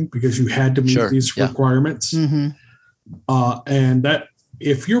multiclassing because you had to meet Sure, these yeah. requirements. hmm And that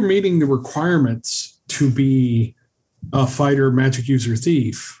if you're meeting the requirements to be a fighter, magic user,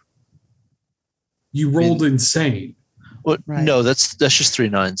 thief, you rolled insane. Well, Right. no, that's just 3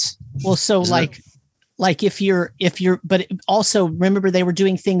 9s. Well, so Isn't it? like if you're, but also remember they were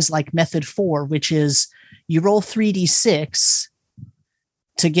doing things like method 4, which is you roll 3d6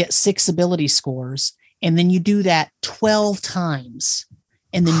 to get 6 ability scores, and then you do that 12 times,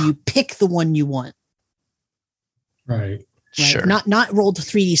 and then you pick the one you want. Right. Right? Sure. Not roll the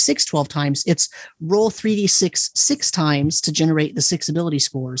 3d6 12 times. It's roll 3d6 6 times to generate the 6 ability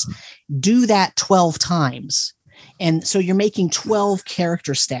scores. Do that 12 times. And so you're making 12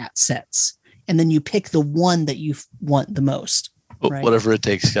 character stat sets. And then you pick the one that you want the most. Right. Whatever it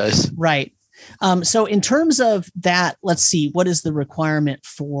takes, guys. Right. So in terms of that, let's see, what is the requirement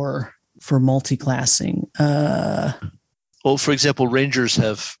for multi-classing? Well, for example, Rangers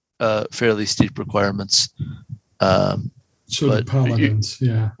have fairly steep requirements. So the But paladins,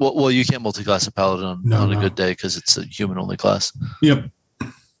 yeah. Well, you can't multi-class a paladin on a good day because it's a human-only class. Yep.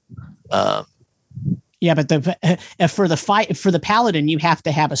 Yeah, but for the paladin, you have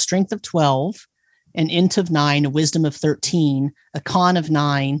to have a strength of 12, an int of 9, a wisdom of 13, a con of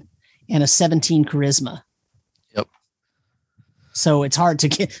 9, and a 17 charisma. Yep. So it's hard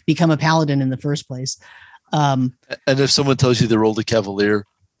to become a paladin in the first place. And if someone tells you they rolled a cavalier,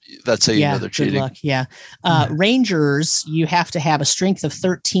 that's how you know they're cheating. Good luck. Yeah. Rangers, you have to have a strength of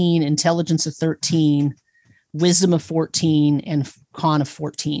 13, intelligence of 13, wisdom of 14, and con of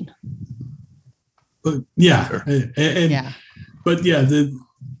 14. But yeah. Sure. And Yeah. but yeah,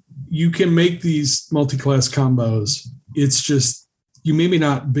 you can make these multi-class combos. It's just you maybe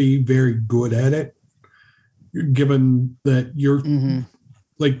not be very good at it, given that you're Mhm.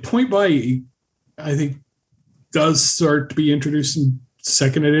 like Point Buy, I think, does start to be introduced in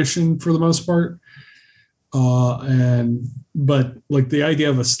second edition for the most part. But like the idea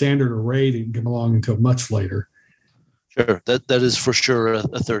of a standard array didn't come along until much later. Sure, that is for sure a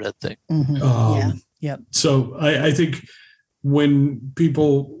third ed thing. Mhm. Yeah. Yep. So I think when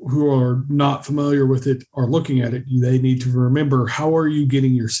people who are not familiar with it are looking at it, they need to remember, how are you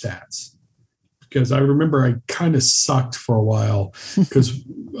getting your stats? Because I remember I kind of sucked for a while because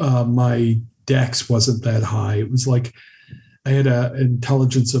my dex wasn't that high. It was like I had an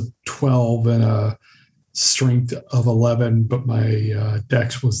intelligence of 12 and a strength of 11, but my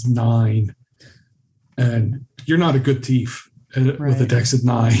dex was 9. And you're not a good thief with a Right. dex of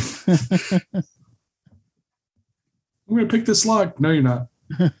 9. I'm going to pick this lock. No, you're not.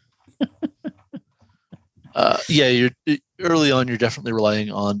 Yeah, you're early on. You're definitely relying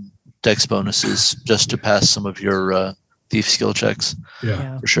on dex bonuses just to pass some of your thief skill checks.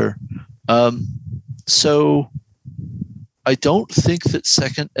 Yeah. For sure. So I don't think that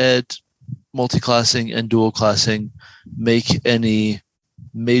second ed multi-classing and dual classing make any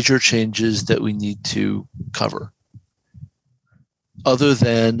major changes that we need to cover. Other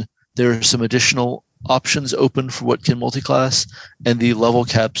than there are some additional options open for what can multi-class, and the level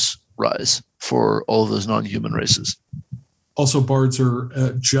caps rise for all of those non-human races. Also, bards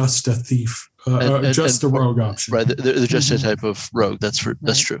are just a thief, just a rogue option. Right, they're just Mhm. a type of rogue. That's true.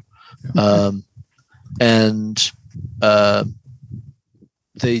 Yeah. And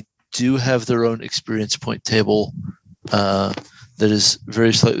they do have their own experience point table that is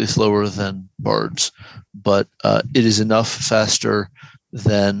very slightly slower than bards, but it is enough faster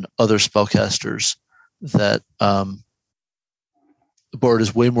than other spellcasters that the bard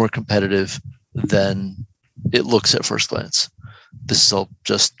is way more competitive than it looks at first glance. This is all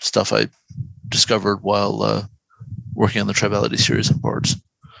just stuff I discovered while working on the Tribality series on bards.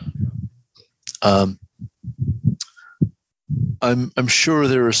 I'm sure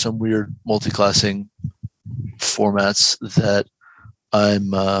there are some weird multi-classing formats that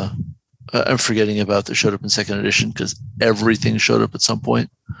I'm forgetting about that showed up in second edition because everything showed up at some point.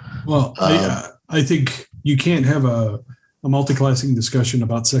 Well, I think you can't have a multi-classing discussion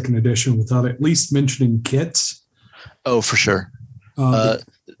about second edition without at least mentioning kits. Oh, for sure. Yeah.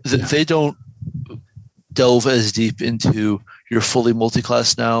 They don't delve as deep into your fully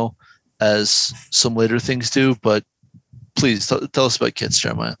multi-class now as some later things do, but please tell us about kits,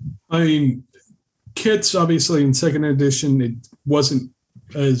 Jeremiah. I mean, kits, obviously, in second edition, it wasn't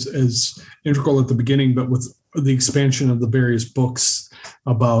as integral at the beginning, but with the expansion of the various books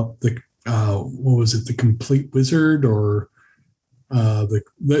about the, what was it, the Complete Wizard, or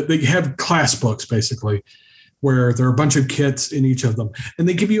they have class books, basically. where there are a bunch of kits in each of them, and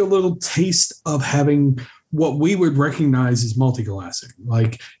they give you a little taste of having what we would recognize as multi-classing.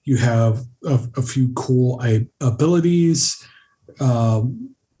 Like you have a few cool abilities.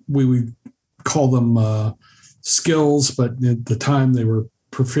 We would call them skills, but at the time they were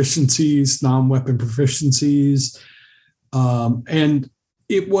proficiencies, non-weapon proficiencies. And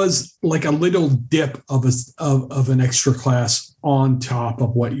it was like a little dip of an extra class on top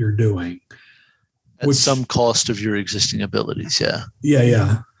of what you're doing. At some cost of your existing abilities, yeah.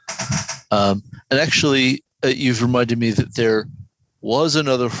 Yeah. And actually, you've reminded me that there was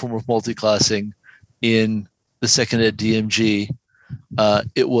another form of multi-classing in the second ed DMG.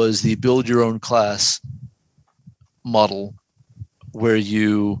 It was the build your own class model, where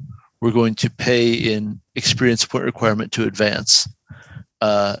you were going to pay in experience point requirement to advance.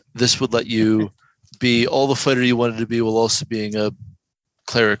 This would let you be all the fighter you wanted to be while also being a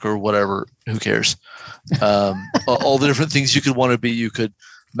cleric or whatever. Who cares? All the different things you could want to be, you could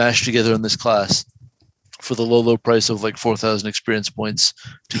mash together in this class for the low price of like 4,000 experience points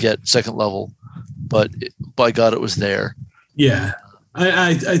to get second level. But by God, it was there. Yeah.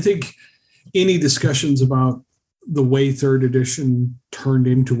 I think any discussions about the way third edition turned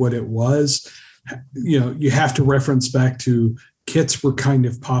into what it was, you have to reference back to kits were kind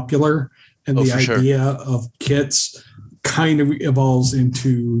of popular, and the idea of kits kind of evolves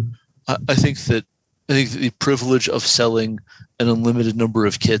into. I think that the privilege of selling an unlimited number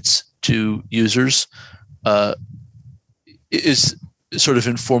of kits to users is sort of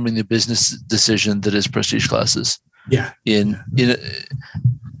informing the business decision that is prestige classes. Yeah.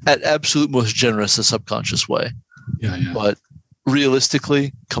 At absolute most generous a subconscious way. Yeah. But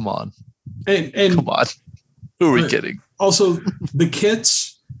realistically, come on. And come on. Who are we kidding? Also, the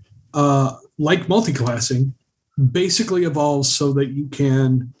kits, like multi-classing, basically evolves so that you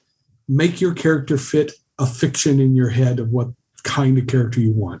can make your character fit a fiction in your head of what kind of character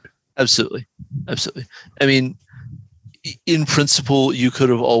you want. Absolutely. I mean, in principle, you could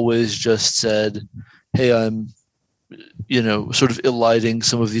have always just said, hey, I'm sort of eliding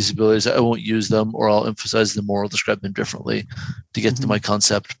some of these abilities. I won't use them, or I'll emphasize them more, or describe them differently to get to my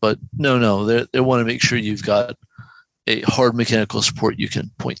concept. But no, they want to make sure you've got a hard mechanical support you can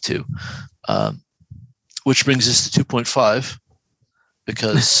point to. Which brings us to 2.5,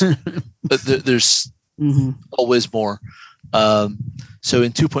 because there's always more. So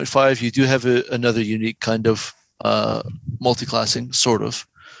in 2.5, you do have another unique kind of multi-classing, sort of,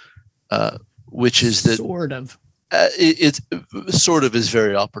 which is that sort of. It sort of is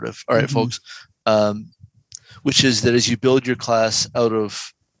very operative. All right, folks. Which is that as you build your class out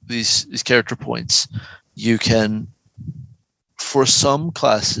of these character points, you can, for some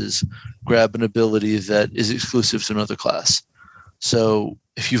classes, grab an ability that is exclusive to another class. So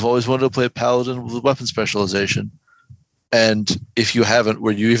if you've always wanted to play a paladin with weapon specialization, and if you haven't,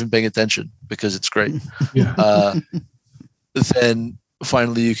 were you even paying attention? Because it's great. Then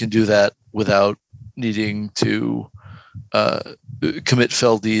finally you can do that without needing to commit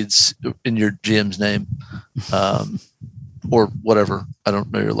fell deeds in your GM's name, or whatever. I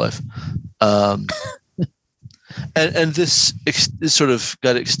don't know your life. And this sort of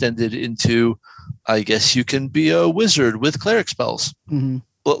got extended into, I guess you can be a wizard with cleric spells,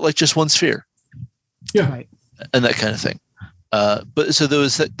 like just one sphere. Yeah. Right. And that kind of thing. But so there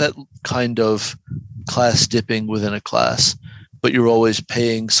was that kind of class dipping within a class, but you're always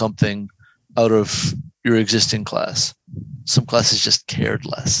paying something out of your existing class. Some classes just cared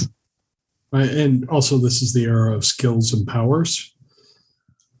less. Right. And also this is the era of skills and powers.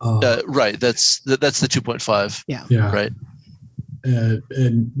 Right. That's the 2.5. Yeah. Right.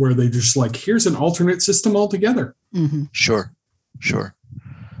 And where they just like, here's an alternate system altogether. Sure.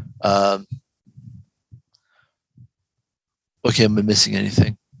 Okay, am I missing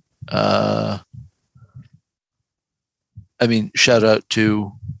anything? I mean, shout out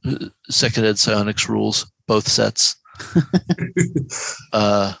to Second Ed Psionics rules, both sets.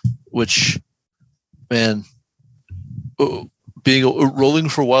 Which, man, rolling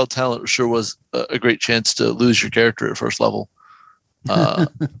for wild talent sure was a great chance to lose your character at first level.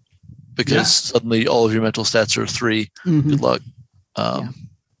 Because suddenly all of your mental stats are 3. Good luck.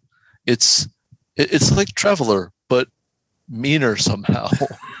 It's like Traveler, but meaner somehow.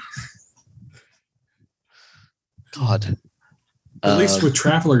 God. At least with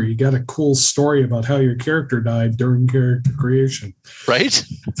Traveler, you got a cool story about how your character died during character creation. Right?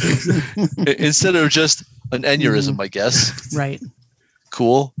 Instead of just an aneurysm, I guess. Right.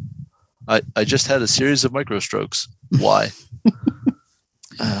 Cool. I just had a series of microstrokes. Why?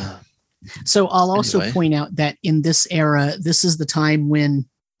 So I'll also point out that in this era, this is the time when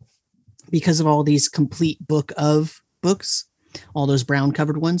because of all these complete book of books, all those brown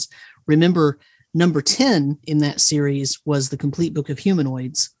covered ones. Remember, number 10 in that series was the complete book of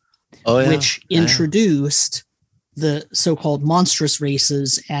humanoids, which introduced the so-called monstrous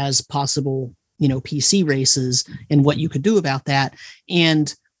races as possible, PC races and what you could do about that.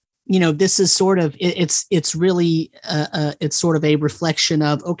 And, this is sort of, it's really, it's sort of a reflection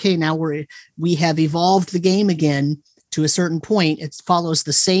of, okay, now we have evolved the game again to a certain point. It follows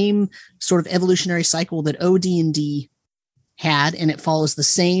the same sort of evolutionary cycle that OD&D had, and it follows the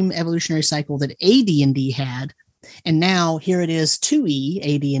same evolutionary cycle that AD&D had. And now here it is 2E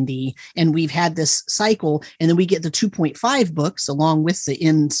AD&D, and we've had this cycle, and then we get the 2.5 books along with the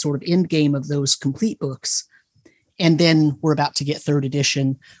end game of those complete books. And then we're about to get third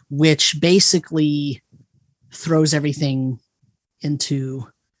edition, which basically throws everything into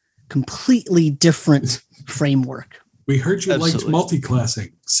completely different framework. We heard you liked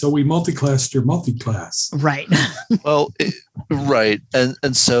multiclassing, so we multiclassed your multiclass. Right. Well, right.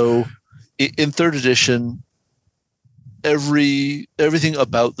 And so in third edition, everything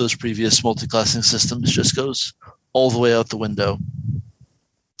about those previous multiclassing systems just goes all the way out the window.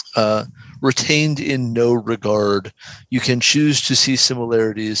 Retained in no regard. You can choose to see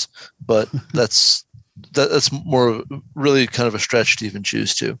similarities, but that's more really kind of a stretch to even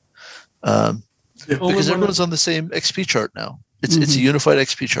choose to. Because everyone's on the same XP chart now. It's a unified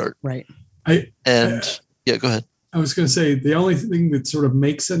XP chart. Right. Go ahead. I was going to say the only thing that sort of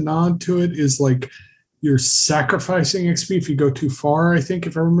makes a nod to it is like you're sacrificing XP if you go too far, I think,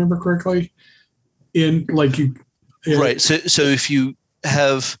 if I remember correctly. Right. So if you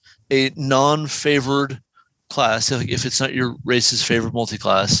have a non-favored class, like if it's not your race's favorite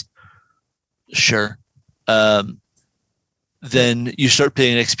multi-class, sure. Then you start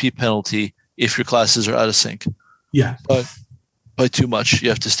paying an XP penalty if your classes are out of sync. Yeah. But by too much, you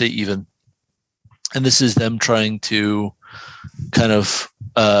have to stay even. And this is them trying to kind of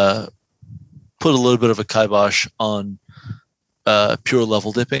put a little bit of a kibosh on pure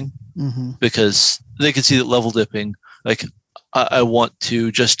level dipping, because they can see that level dipping, like, I want to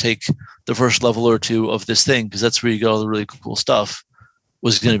just take the first level or two of this thing because that's where you get all the really cool stuff,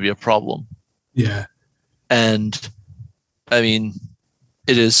 was going to be a problem. Yeah. And I mean,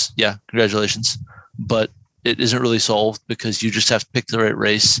 it is, congratulations. But it isn't really solved because you just have to pick the right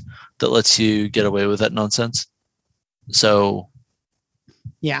race that lets you get away with that nonsense. So.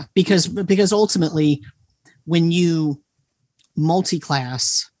 Yeah, because ultimately when you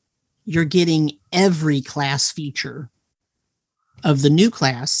multi-class, you're getting every class feature of the new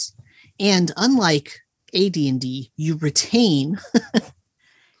class, and unlike AD&D, you retain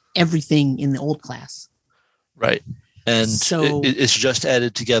everything in the old class. Right. And so it's just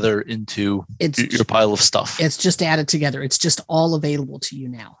added together into your pile of stuff. It's just added together. It's just all available to you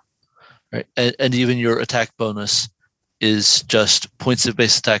now. Right. And even your attack bonus is just points of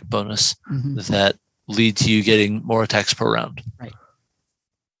base attack bonus that lead to you getting more attacks per round. Right.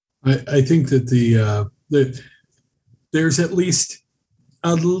 I think that there's at least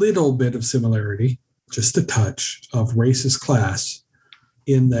a little bit of similarity, just a touch, of races class,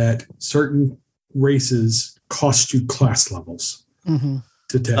 in that certain races cost you class levels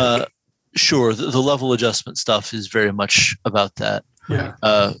to take. Sure. The level adjustment stuff is very much about that. Yeah.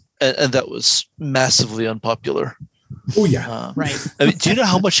 And that was massively unpopular. Oh, yeah. Right. I mean, do you know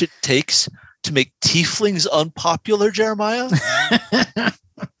how much it takes to make tieflings unpopular, Jeremiah?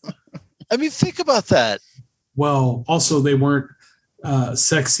 I mean, think about that. Well, also they weren't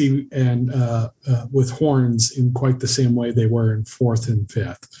sexy and with horns in quite the same way they were in 4th and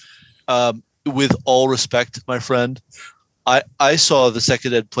 5th. With all respect, my friend, I saw the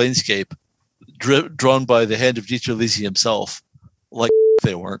second ed Planescape drawn by the hand of Dieter Lisi himself. Like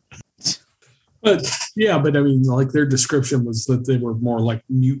they weren't. But I mean, like, their description was that they were more like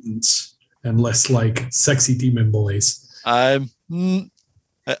mutants and less like sexy demon boys.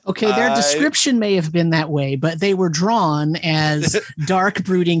 Okay, their description may have been that way, but they were drawn as dark,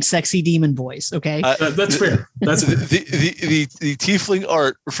 brooding, sexy demon boys. Okay, that's fair. That's fair. The tiefling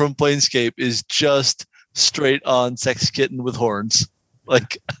art from Planescape is just straight on sex kitten with horns.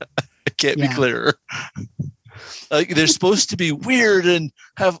 Like, it can't be clearer. Like, they're supposed to be weird and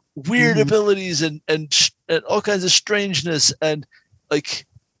have weird abilities and all kinds of strangeness, and like,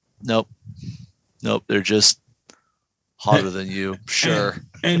 nope, they're just hotter than you. Sure.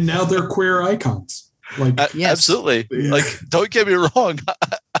 And now they're queer icons. Like, yes. Absolutely. Yeah. Like, don't get me wrong.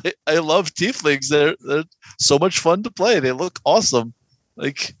 I love tieflings. They're so much fun to play. They look awesome.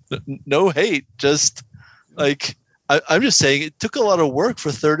 Like, no hate. Just like, I'm just saying it took a lot of work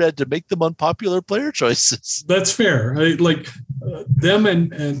for third ed to make them unpopular player choices. That's fair. them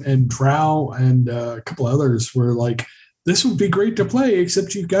and Drow and a couple others were like, this would be great to play,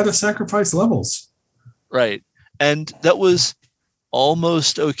 except you've got to sacrifice levels. Right. And that was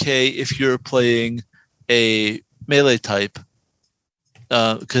almost okay if you're playing a melee type,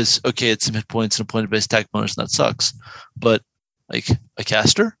 because, okay, it's some hit points and a point-based attack bonus, and that sucks. But, like, a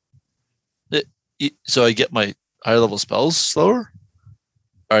caster? So I get my higher-level spells slower?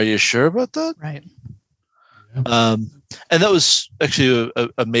 Are you sure about that? Right. And that was actually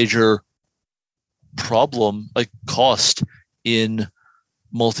a major problem, like cost, in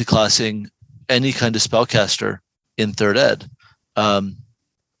multiclassing any kind of spellcaster in third ed.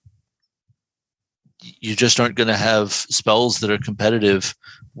 You just aren't going to have spells that are competitive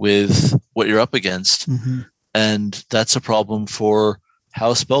with what you're up against. Mm-hmm. And that's a problem for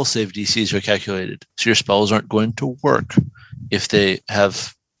how spell save DCs are calculated. So your spells aren't going to work if they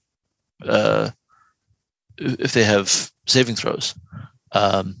have saving throws.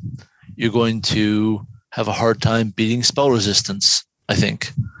 You're going to have a hard time beating spell resistance, I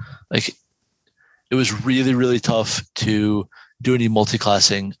think. Like, it was really, really tough to do any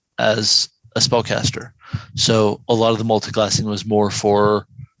multiclassing as a spellcaster. So a lot of the multiclassing was more for,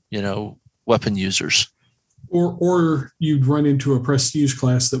 weapon users. Or you'd run into a prestige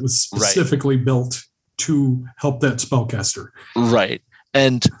class that was specifically built to help that spellcaster. Right.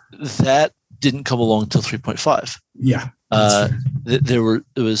 And that didn't come along until 3.5. Yeah. There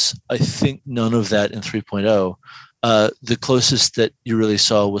was, I think, none of that in 3.0. The closest that you really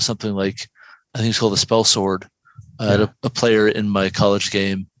saw was something like, I think it's called the Spell Sword. I had a player in my college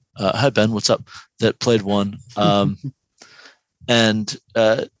game. Hi, Ben, what's up? That played one. And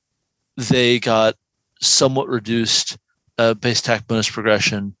they got somewhat reduced base attack bonus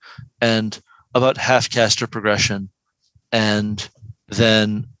progression and about half caster progression, and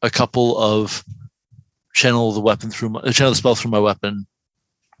then a couple of channel the spell through my weapon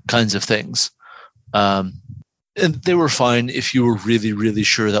kinds of things. And they were fine if you were really, really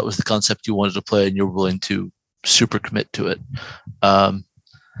sure that was the concept you wanted to play and you're willing to super commit to it. And,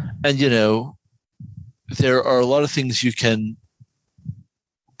 there are a lot of things you can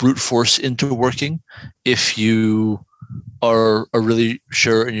brute force into working if you are really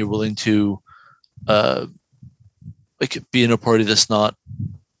sure and you're willing to be in a party that's not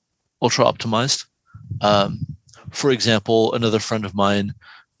ultra optimized. For example, another friend of mine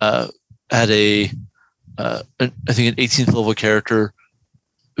had I think an 18th level character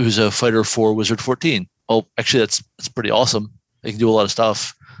who's a fighter for Wizard 14. Well, actually, that's pretty awesome. They can do a lot of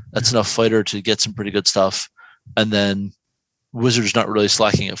stuff. That's enough fighter to get some pretty good stuff. And then Wizard's not really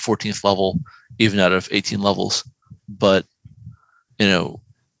slacking at 14th level, even out of 18 levels. But,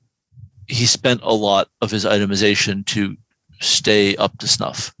 he spent a lot of his itemization to stay up to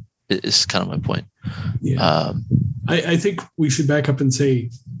snuff, is kind of my point. Yeah. I think we should back up and say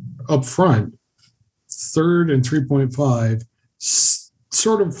up front, third and 3.5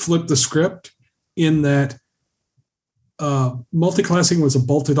 sort of flipped the script in that multiclassing was a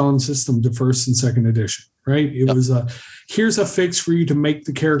bolted-on system to first and second edition, right? It was here's a fix for you to make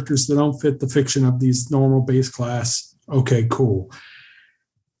the characters that don't fit the fiction of these normal base class. Okay, cool.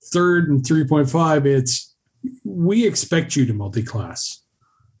 Third and 3.5, it's we expect you to multiclass.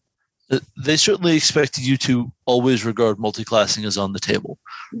 They certainly expected you to always regard multiclassing as on the table,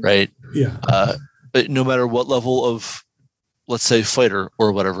 right? Yeah. But no matter what level of, let's say, fighter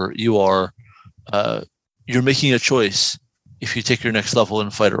or whatever you are, you're making a choice if you take your next level in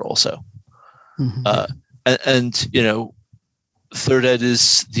fighter also. Mm-hmm. And third ed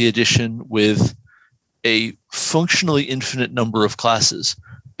is the edition with a functionally infinite number of classes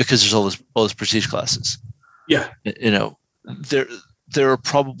because there's all those prestige classes. Yeah. There are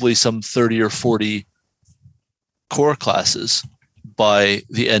probably some 30 or 40 core classes by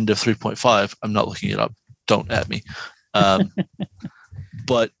the end of 3.5. I'm not looking it up. Don't at me.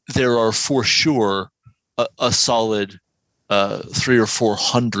 But there are for sure a solid 300 or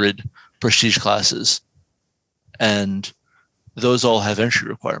 400 prestige classes, and those all have entry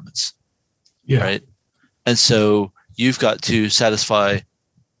requirements. Yeah. Right. And so you've got to satisfy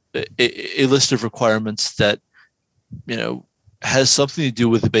a list of requirements that, has something to do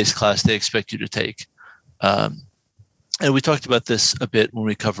with the base class they expect you to take. And we talked about this a bit when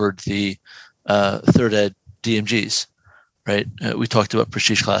we covered the third ed DMGs, right? We talked about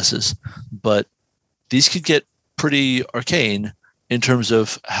prestige classes, but these could get pretty arcane in terms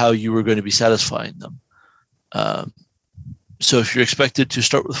of how you were going to be satisfying them. So if you're expected to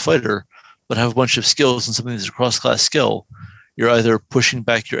start with fighter, but have a bunch of skills and something that's a cross-class skill, you're either pushing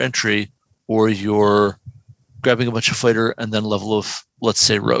back your entry or you're grabbing a bunch of fighter and then level of, let's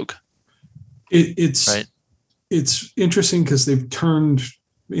say, rogue. It's right. it's interesting because they've turned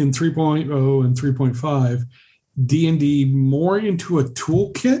in 3.0 and 3.5 D&D more into a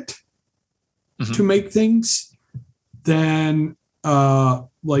toolkit to make things than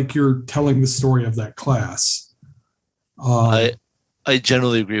like you're telling the story of that class. I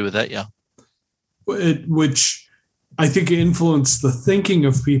generally agree with that. Yeah. Which I think influenced the thinking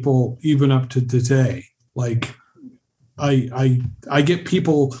of people even up to today. Like I get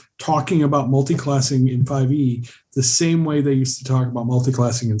people talking about multiclassing in 5e the same way they used to talk about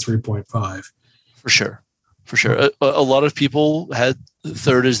multiclassing in 3.5. For sure. A lot of people had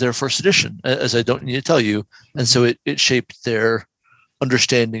third as their first edition, as I don't need to tell you. And so it shaped their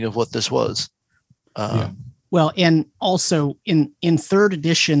understanding of what this was. Well, and also in third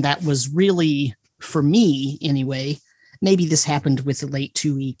edition, that was really, for me anyway, maybe this happened with the late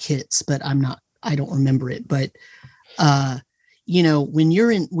 2e kits, but I don't remember it. But, when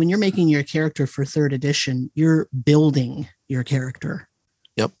you're making your character for third edition, you're building your character.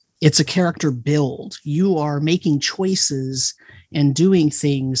 Yep. It's a character build. You are making choices and doing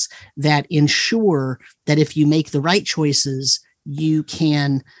things that ensure that if you make the right choices, you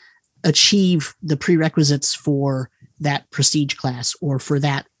can achieve the prerequisites for that prestige class or for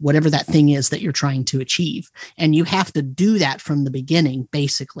that, whatever that thing is that you're trying to achieve. And you have to do that from the beginning,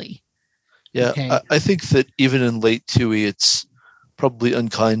 basically. Yeah. Okay. I think that even in late 2e, it's probably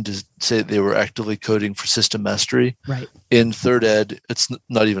unkind to say they were actively coding for system mastery. Right. In third ed, it's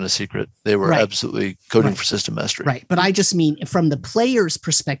not even a secret. They were absolutely coding for system mastery. Right. But I just mean from the player's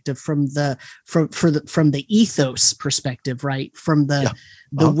perspective, from the ethos perspective, right? From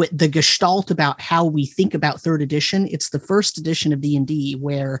the gestalt about how we think about third edition. It's the first edition of D&D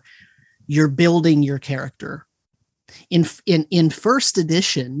where you're building your character. In first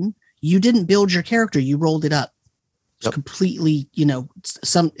edition, you didn't build your character, you rolled it up. It's completely,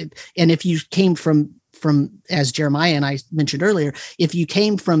 and if you came from, as Jeremiah and I mentioned earlier, if you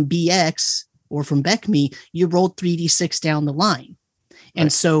came from BX or from BECME, you rolled 3d6 down the line.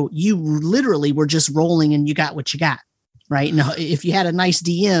 And so you literally were just rolling and you got what you got. Right. Now, if you had a nice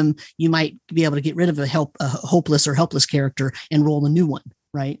DM, you might be able to get rid of a hopeless or helpless character and roll a new one.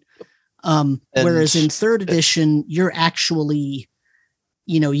 Right. Whereas in third edition, you're actually,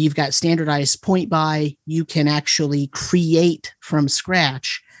 you've got standardized point buy. You can actually create from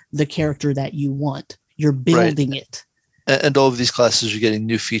scratch the character that you want. You're building it. And all of these classes are getting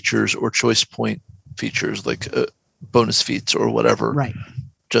new features or choice point features like bonus feats or whatever. Right.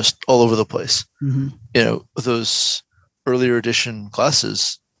 Just all over the place. Mm-hmm. Those earlier edition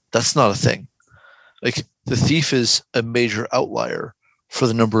classes, that's not a thing. Like the thief is a major outlier for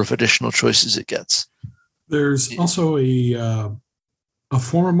the number of additional choices it gets. There's also a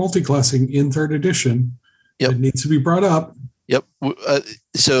form of multiclassing in third edition that needs to be brought up. Yep.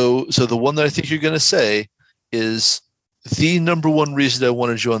 So the one that I think you're going to say is the number one reason I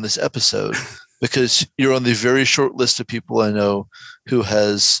wanted you on this episode, because you're on the very short list of people I know who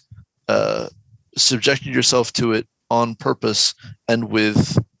has subjected yourself to it on purpose and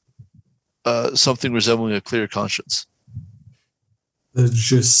with something resembling a clear conscience. The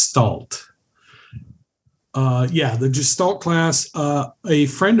Gestalt. The Gestalt class, a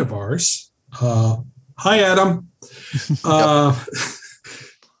friend of ours, hi Adam,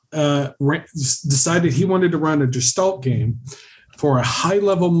 decided he wanted to run a Gestalt game for a high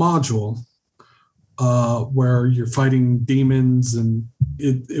level module where you're fighting demons, and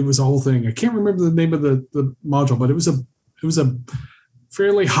it was a whole thing. I can't remember the name of the module, but it was a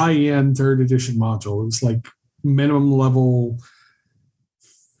fairly high end third edition module. It was like minimum level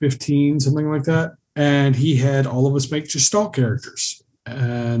 15, something like that. And he had all of us make Gestalt characters.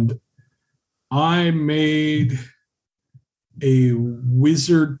 And I made a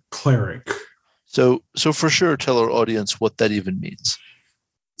wizard cleric. So for sure, tell our audience what that even means.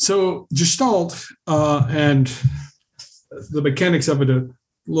 So Gestalt and the mechanics of it are a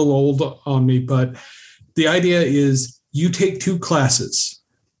little old on me, but the idea is you take two classes.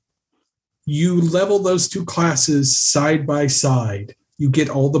 You level those two classes side by side. You get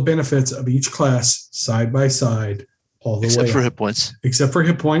all the benefits of each class side by side all the way. Except for hit points. Except for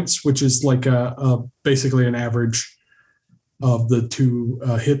hit points, which is like basically an average of the two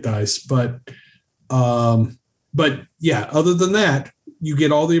hit dice. But yeah, other than that, you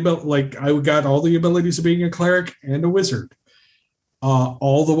get all the I got all the abilities of being a cleric and a wizard,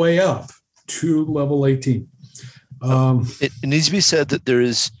 all the way up to level 18. It needs to be said that there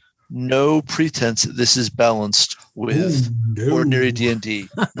is no pretense that this is balanced with ordinary D&D,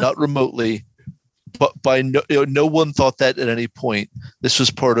 not remotely. But by no one thought that at any point. This was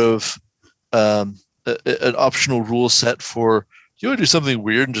part of an optional rule set for, you want to do something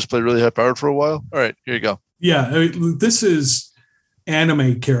weird and just play really high powered for a while? All right, here you go. Yeah, I mean, this is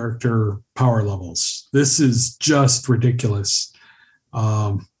anime character power levels. This is just ridiculous.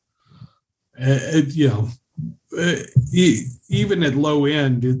 Even at low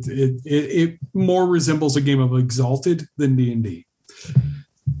end, it more resembles a game of Exalted than D&D,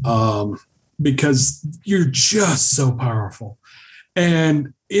 because you're just so powerful,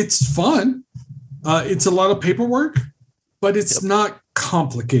 and it's fun. It's a lot of paperwork, but it's not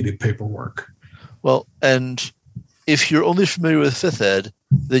complicated paperwork. Well, and if you're only familiar with 5th Ed,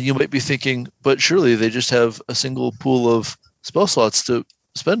 then you might be thinking, but surely they just have a single pool of spell slots to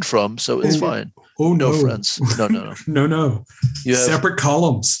spend from, so it's fine. Oh, no, friends. No. No. You have separate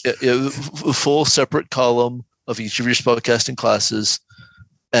columns. A full separate column of each of your spellcasting classes.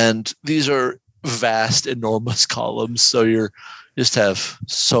 And these are vast, enormous columns. So you just have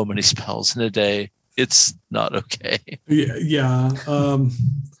so many spells in a day. It's not okay. Yeah.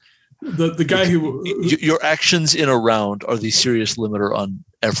 The guy who your actions in a round are the serious limiter on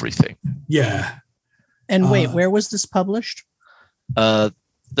everything. Yeah. And wait, where was this published?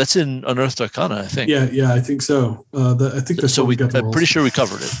 That's in Unearthed Arcana, I think. Yeah, I think so. I think that's so. I'm pretty sure we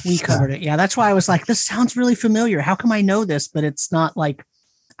covered it. We covered it. Yeah, that's why I was like, this sounds really familiar. How come I know this? But it's not like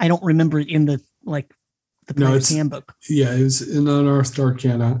I don't remember it in the player's handbook. Yeah, it was in Unearthed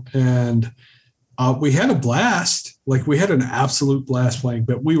Arcana, and we had a blast. Like, we had an absolute blast playing,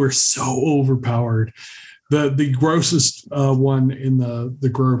 but we were so overpowered. The grossest one in the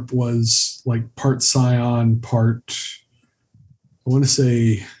group was like part Scion, part, I want to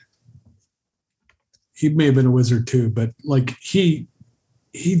say he may have been a wizard too, but like he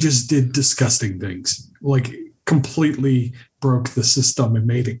just did disgusting things, like completely broke the system and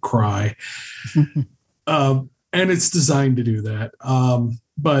made it cry. And it's designed to do that.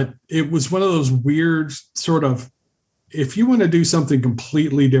 But it was one of those weird sort of, if you want to do something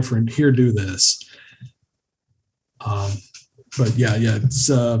completely different, here, do this. But yeah, it's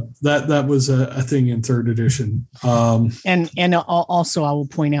that was a thing in 3rd edition. And also I will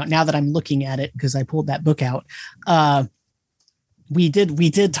point out, now that I'm looking at it, because I pulled that book out, we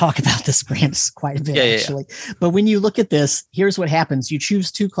did talk about this, Gramps, quite a bit, actually. Yeah. But when you look at this, here's what happens. You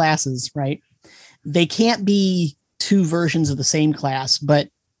choose 2 classes, right? They can't be 2 versions of the same class, but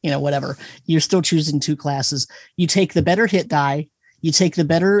whatever. You're still choosing 2 classes. You take the better hit die. You take the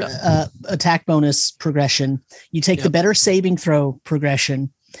better attack bonus progression. You take the better saving throw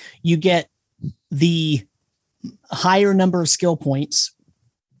progression. You get the higher number of skill points,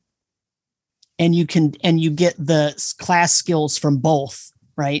 and you get the class skills from both.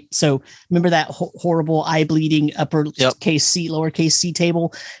 Right. So remember that horrible eye bleeding uppercase C, lowercase c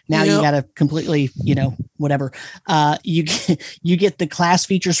table. Now you got to completely, whatever. You get the class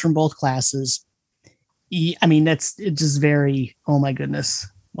features from both classes. I mean, it's just very, oh my goodness.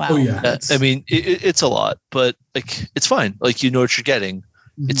 Wow. Oh yeah. I mean, it's a lot, but like, it's fine. Like, you know what you're getting.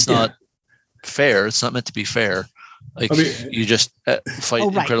 It's not fair. It's not meant to be fair. Like, you just fight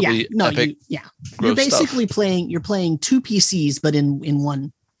incredibly epic. You're basically playing 2 PCs, but in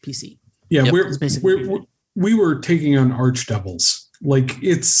one PC. Yeah. We were taking on archdevils. Like,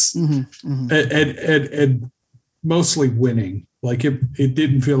 it's and mostly winning. Like, it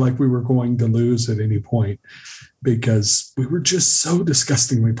didn't feel like we were going to lose at any point, because we were just so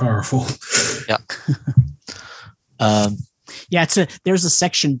disgustingly powerful. Yeah. There's a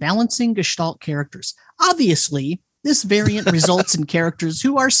section, balancing Gestalt characters. Obviously, this variant results in characters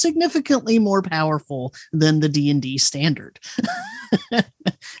who are significantly more powerful than the D&D standard.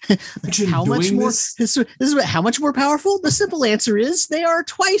 How much more? This is how much more powerful? The simple answer is they are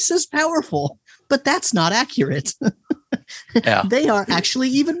twice as powerful, but that's not accurate. Yeah. They are actually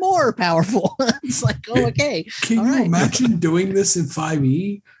even more powerful. It's like, oh, okay. Can you imagine doing this in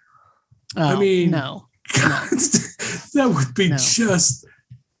 5e? I mean, no. That would be just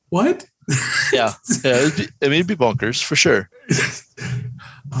what? Yeah. It'd be bonkers for sure.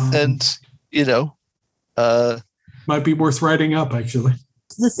 And might be worth writing up, actually.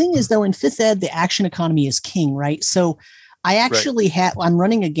 The thing is, though, in 5th Ed, the action economy is king, right? So I actually I'm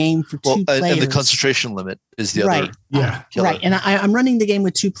running a game for 2 players. And the concentration limit is the other. Yeah. Right. And I'm running the game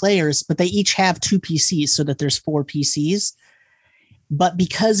with 2 players, but they each have 2 PCs, so that there's 4 PCs. But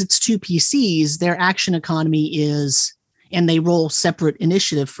because it's 2 PCs, their action economy is, and they roll separate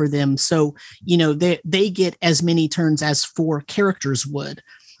initiative for them. So, they get as many turns as 4 characters would.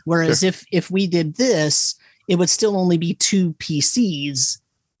 Whereas if we did this, it would still only be 2 PCs.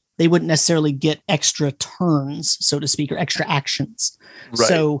 They wouldn't necessarily get extra turns, so to speak, or extra actions. Right.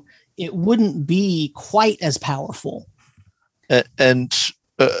 So it wouldn't be quite as powerful. And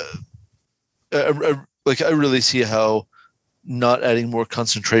I really see how not adding more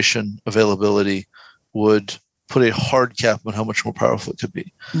concentration availability would put a hard cap on how much more powerful it could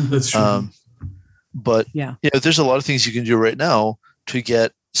be. That's true. But Yeah. there's a lot of things you can do right now to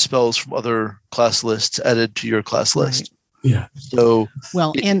get spells from other class lists added to your class list. Yeah. So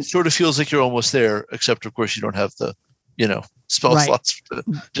Well, it and sort of feels like you're almost there, except of course you don't have the, spell Right. slots to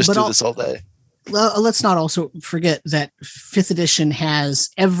just But do this all day. let's not also forget that 5th edition has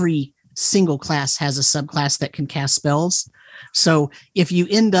every single class has a subclass that can cast spells. So if you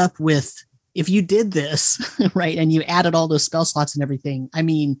did this, right, and you added all those spell slots and everything, I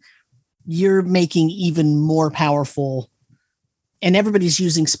mean, you're making even more powerful, and everybody's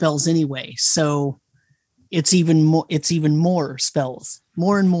using spells anyway. So it's even more spells,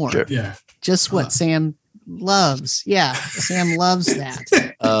 more and more. Sure. Yeah. Just what Sam loves. Yeah. Sam loves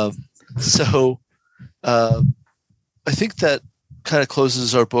that. So I think that kind of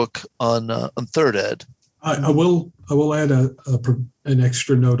closes our book on 3rd ed. I will add an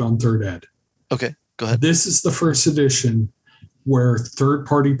extra note on 3rd ed. Okay, go ahead. This is the first edition where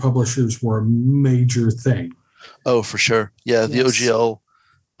third-party publishers were a major thing. Oh, for sure. Yeah, the Yes. OGL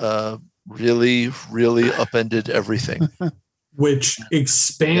really, really upended everything. Which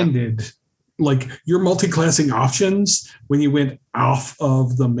expanded like your multi-classing options when you went off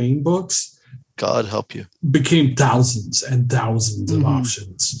of the main books God help you. became thousands and thousands of Mhm.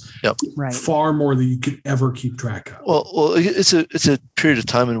 options. Right. Far more than you could ever keep track of. Well, it's a period of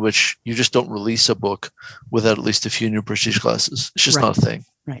time in which you just don't release a book without at least a few new prestige classes. It's just Right. not a thing.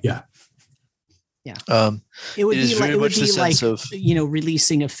 Right. Yeah. Yeah. Um, It would It is be very like, much the sense of-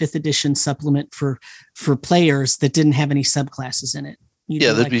 releasing a 5th edition supplement for players that didn't have any subclasses in it. You'd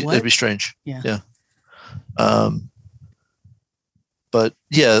yeah, be like, that'd be strange. Yeah. But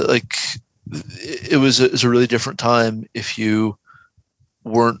yeah, like it was a really different time if you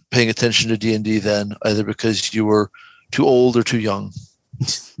weren't paying attention to D&D then, either because you were too old or too young.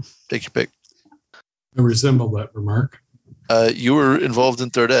 Take your pick. I resemble that remark. You were involved in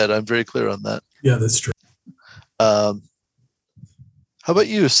 3rd ed. I'm very clear on that. Yeah, that's true. How about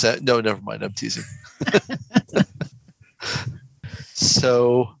you, Sam? No, never mind. I'm teasing.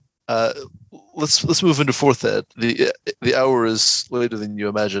 So let's move into 4th ed. The hour is later than you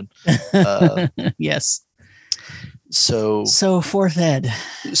imagine. Yes. So So 4th ed.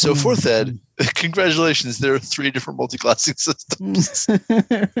 4th ed. Congratulations! There are 3 different multi-classing systems.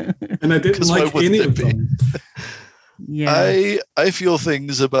 And I didn't 'Cause why like wouldn't any there of be? them. Yeah. I feel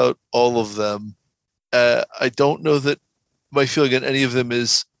things about all of them. I don't know that my feeling on any of them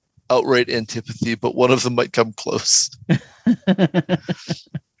is outright antipathy, but one of them might come close.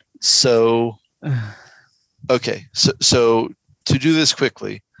 So, okay. So to do this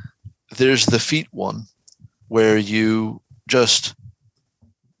quickly, there's the feat one, where you just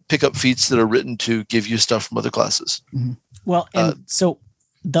pick up feats that are written to give you stuff from other classes. Well, and so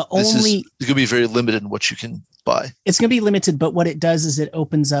the This only is going to be very limited in what you can buy. it's going to be limited, but what it does is it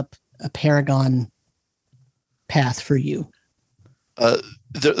opens up a Paragon path for you.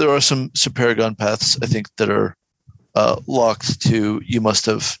 There are some Paragon paths, I think, that are locked to you must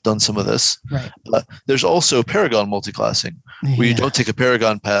have done some of this. Right. There's also Paragon multiclassing, where you Yeah. don't take a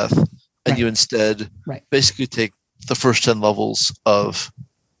Paragon path and Right. you instead Right. basically take the first 10 levels of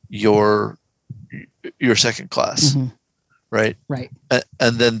your second class, Mhm. right? Right.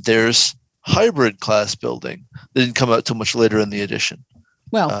 And then there's hybrid class building that didn't come out till much later in the edition.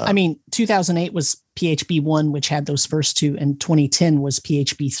 Well, I mean, 2008 was PHB 1, which had those first two, and 2010 was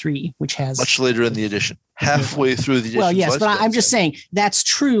PHB 3, which has Much later in the edition, halfway through the edition. well, yes, but I'm just saying that's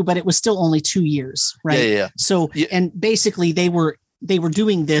true, but it was still only 2 years, right? Yeah. So, Yeah. and basically they were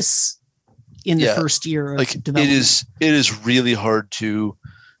doing this in the Yeah. first year of Like development. it is really hard to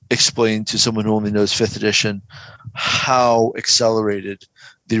explain to someone who only knows 5th edition how accelerated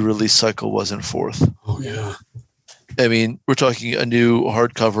the release cycle was in 4th. Oh yeah. I mean, we're talking a new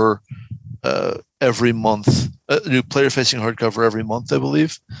hardcover every month, a new player-facing hardcover every month, I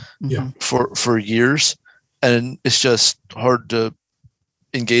believe, Yeah. for years, and it's just hard to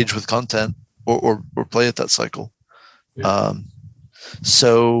engage with content or play at that cycle. Yeah.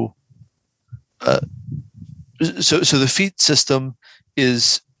 So the feat system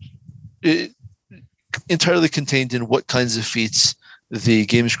is entirely contained in what kinds of feats the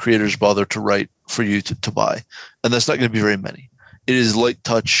game's creators bother to write for you to buy. And that's not going to be very many. It is light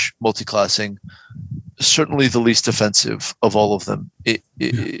touch multi-classing, certainly the least offensive of all of them,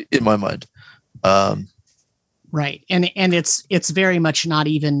 in my mind. Right. And it's very much not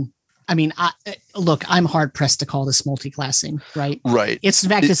even, I mean, look, I'm hard pressed to call this multi-classing, right? Right. It's in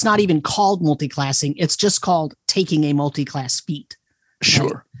fact, it's not even called multi-classing. It's just called taking a multi-class feat.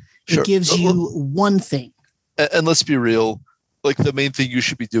 Sure. It gives you one thing. And let's be real, like the main thing you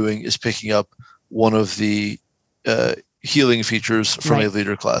should be doing is picking up one of the healing features from a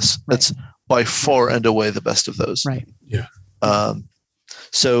leader class. That's by far and away the best of those. Right. Yeah.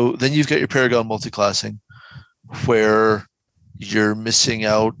 So then you've got your Paragon multiclassing, where you're missing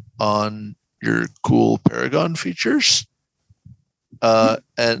out on your cool Paragon features.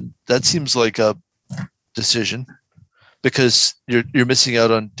 And that seems like a decision, because you're missing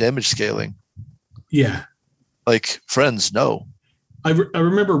out on damage scaling. Yeah. Like, friends, no. I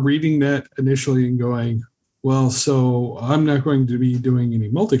remember reading that initially and going, well, so I'm not going to be doing any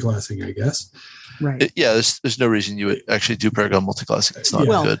multiclassing, I guess. Right. There's no reason you would actually do Paragon multiclassing. It's not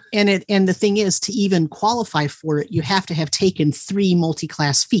good. And the thing is, to even qualify for it, you have to have taken 3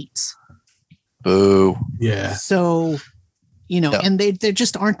 multiclass feats. Boo. Yeah. So, and there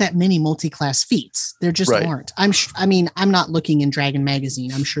just aren't that many multi-class feats. There just aren't. I'm not looking in Dragon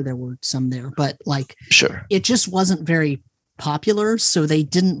Magazine. I'm sure there were some there, but sure, it just wasn't very popular. So they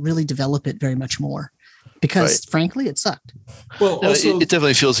didn't really develop it very much more, because frankly, it sucked. Well, also, it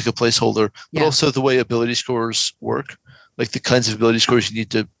definitely feels like a placeholder, but also the way ability scores work, like the kinds of ability scores you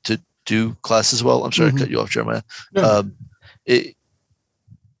need to do classes well. I'm sorry, I cut you off, Jeremiah. No.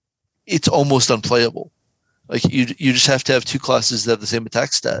 It's almost unplayable. Like you just have to have 2 classes that have the same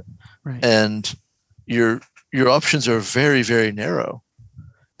attack stat, and your options are very, very narrow.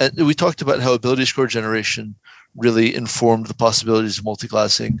 And we talked about how ability score generation really informed the possibilities of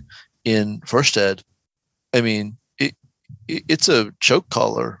multiclassing in first ed. I mean, it's a choke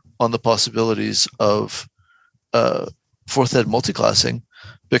collar on the possibilities of fourth ed multiclassing,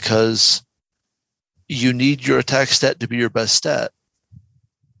 because you need your attack stat to be your best stat.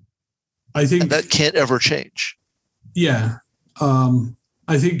 I think that can't ever change. Yeah.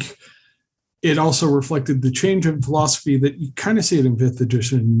 I think it also reflected the change in philosophy that you kind of see it in 5th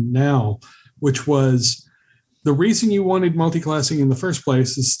edition now, which was the reason you wanted multiclassing in the first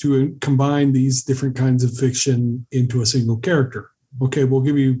place is to combine these different kinds of fiction into a single character. Okay, we'll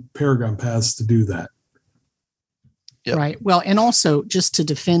give you Paragon paths to do that. Yep. Right. Well, and also just to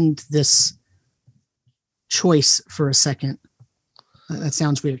defend this choice for a second, that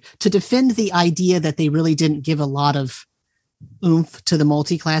sounds weird. To defend the idea that they really didn't give a lot of oomph to the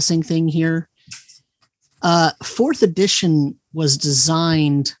multiclassing thing here. 4th edition was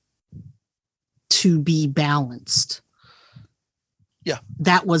designed to be balanced. Yeah.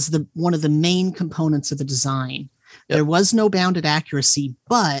 That was one of the main components of the design. Yep. There was no bounded accuracy,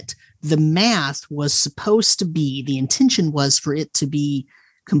 but the math was supposed to be, the intention was for it to be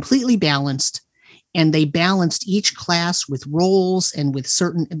completely balanced. And they balanced each class with roles and with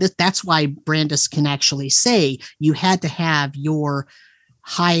certain. That's why Brandes can actually say you had to have your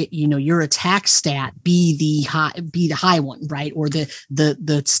high, your attack stat be the high one, right? Or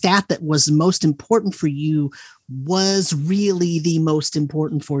the stat that was most important for you was really the most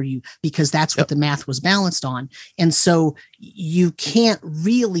important for you, because that's what the math was balanced on. And so you can't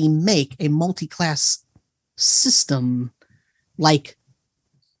really make a multi-class system like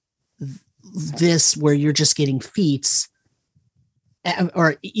this where you're just getting feats,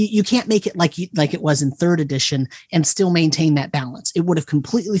 or you can't make it like it was in 3rd edition and still maintain that balance. It would have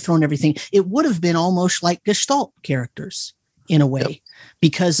completely thrown everything. It would have been almost like Gestalt characters in a way,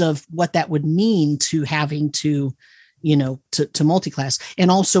 because of what that would mean to having to multi-class.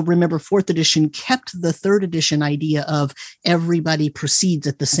 And also remember, 4th edition kept the 3rd edition idea of everybody proceeds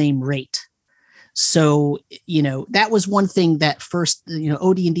at the same rate. So, that was one thing that first,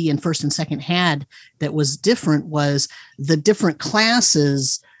 OD&D and 1st and 2nd had that was different, was the different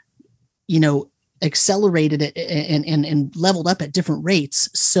classes, accelerated it and leveled up at different rates.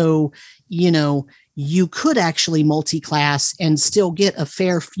 So, you could actually multi-class and still get a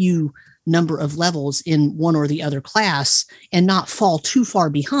fair few number of levels in one or the other class and not fall too far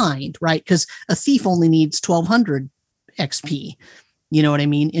behind, right? Because a thief only needs 1200 XP. You know what I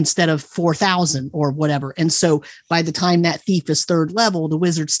mean? Instead of 4,000 or whatever. And so by the time that thief is 3rd level, the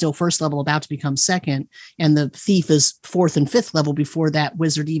wizard's still 1st level, about to become 2nd. And the thief is 4th and 5th level before that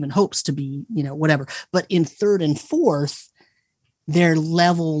wizard even hopes to be, whatever. But in 3rd and 4th, they're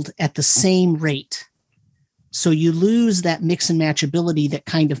leveled at the same rate. So you lose that mix and match ability that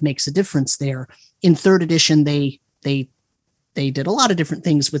kind of makes a difference there. In 3rd edition, they did a lot of different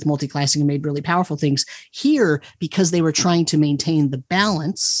things with multiclassing and made really powerful things. Here, because they were trying to maintain the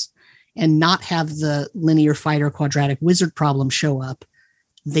balance and not have the linear fighter quadratic wizard problem show up,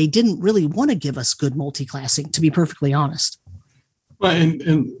 they didn't really want to give us good multiclassing, to be perfectly honest. Well,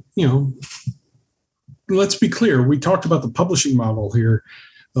 and let's be clear. We talked about the publishing model here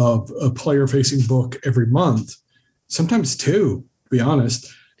of a player-facing book every month, sometimes 2, to be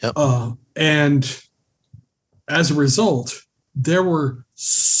honest. Yep. And as a result, there were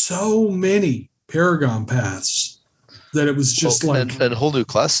so many Paragon paths that it was just and whole new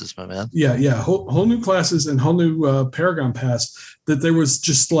classes, my man. Yeah. Whole new classes and whole new Paragon paths that there was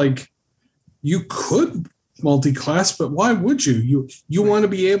just like, you could multi-class, but why would you? You want to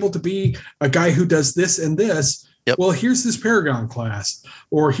be able to be a guy who does this and this. Yep. Well, here's this Paragon class,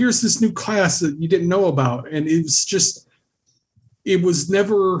 or here's this new class that you didn't know about. And it was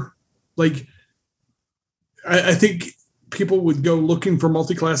never like, I think people would go looking for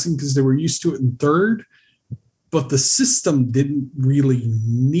multi-classing because they were used to it in third, but the system didn't really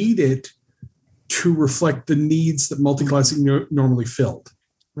need it to reflect the needs that multi-classing normally filled.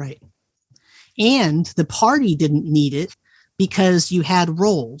 Right. And the party didn't need it because you had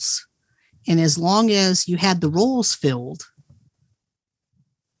roles. And as long as you had the roles filled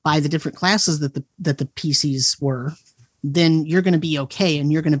by the different classes that the PCs were, then you're going to be okay,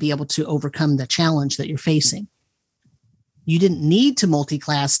 and you're going to be able to overcome the challenge that you're facing. You didn't need to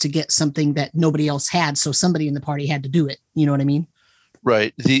multi-class to get something that nobody else had, so somebody in the party had to do it. You know what I mean?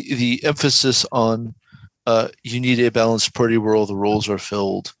 Right. The emphasis on you need a balanced party where all the roles are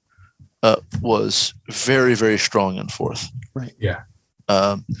filled was very, very strong in fourth. Right. Yeah.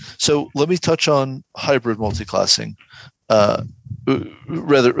 So let me touch on hybrid multi-classing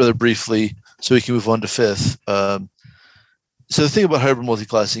rather briefly, so we can move on to fifth. So the thing about hybrid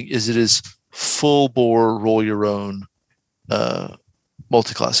multi-classing is it is full bore roll your own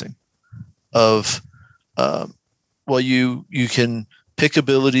multi-classing of you can pick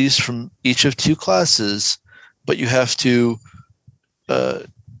abilities from each of two classes, but you have to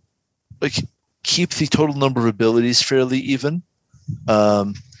keep the total number of abilities fairly even.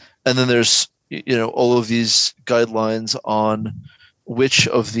 And then there's all of these guidelines on which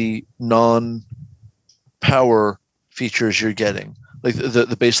of the non-power features you're getting, like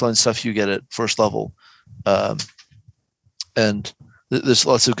the baseline stuff you get at first level, and there's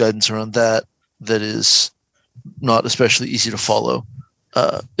lots of guidance around that is not especially easy to follow.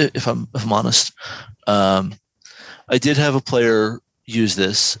 If I'm honest, I did have a player use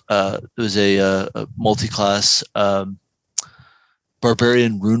this. It was a multi-class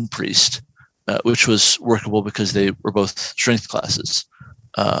barbarian rune priest, which was workable because they were both strength classes.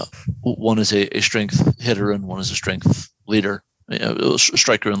 One is a strength hitter and one is a strength leader,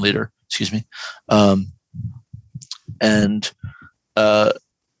 striker and leader. Excuse me. In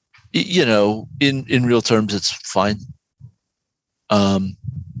real terms, it's fine. I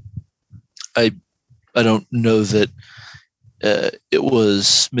don't know that it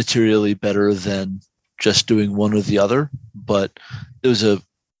was materially better than just doing one or the other, but it was a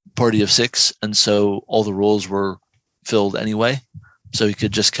party of 6, and so all the roles were filled anyway. So you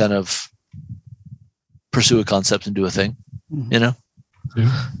could just kind of pursue a concept and do a thing, Yeah.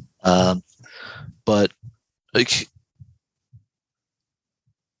 But like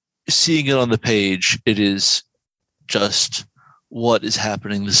seeing it on the page, it is just, what is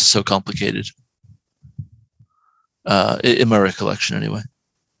happening? This is so complicated. In my recollection, anyway.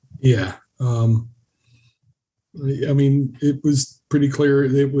 Yeah. I mean, it was pretty clear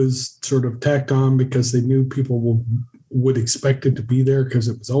it was sort of tacked on because they knew people would expect it to be there because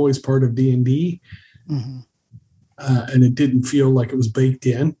it was always part of D&D. Mm-hmm. And it didn't feel like it was baked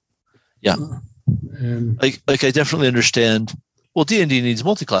in. Yeah. And like I definitely understand. Well, D&D needs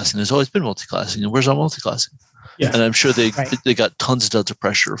multi-classing. There's always been multi-classing. And where's our multi-classing? Yeah. And I'm sure they got tons of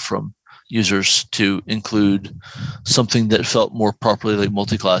pressure from users to include something that felt more properly like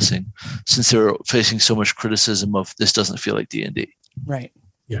multi-classing, since they were facing so much criticism of this doesn't feel like D&D. Right.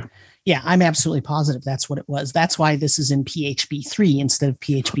 Yeah. Yeah, I'm absolutely positive that's what it was. That's why this is in PHP 3 instead of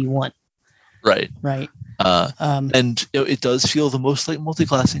PHP 1. Right. Right. And it does feel the most like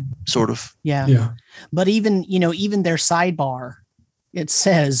multi-classing, sort of. Yeah. Yeah. But even their sidebar, it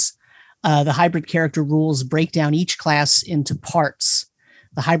says the hybrid character rules break down each class into parts.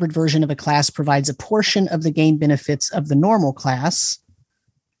 The hybrid version of a class provides a portion of the game benefits of the normal class.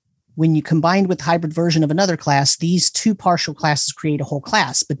 When you combine with the hybrid version of another class, these two partial classes create a whole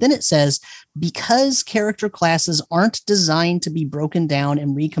class. But then it says, because character classes aren't designed to be broken down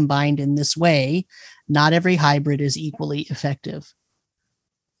and recombined in this way, not every hybrid is equally effective.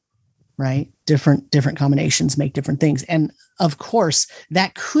 Right? Different combinations make different things. And of course,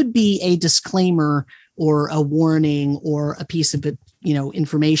 that could be a disclaimer or a warning or a piece of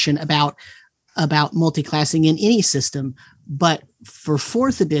information about multi-classing in any system. But for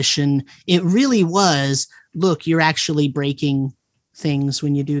 4th edition, it really was, look, you're actually breaking things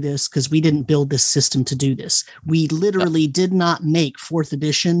when you do this because we didn't build this system to do this. We literally did not make 4th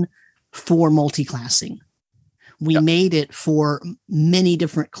edition for multi-classing. We made it for many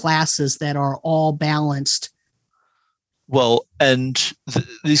different classes that are all balanced. Well, and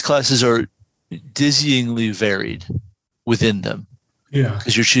these classes are dizzyingly varied within them. Yeah.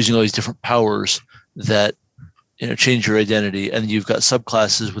 Because you're choosing all these different powers that change your identity, and you've got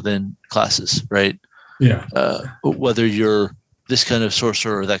subclasses within classes, right? Yeah. Whether you're this kind of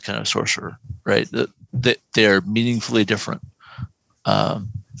sorcerer or that kind of sorcerer, right? They're meaningfully different.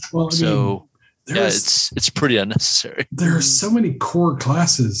 It's pretty unnecessary. There are so many core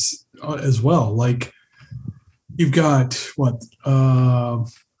classes as well. Like you've got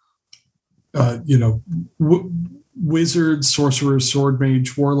wizards, sorcerers, sword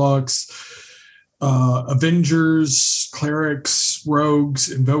mage, warlocks, avengers, clerics, rogues,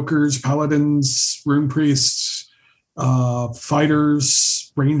 invokers, paladins, rune priests,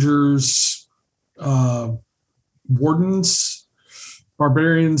 fighters, rangers, wardens,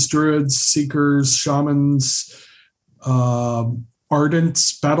 barbarians, druids, seekers, shamans,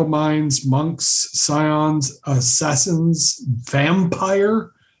 ardents, battle minds, monks, scions, assassins,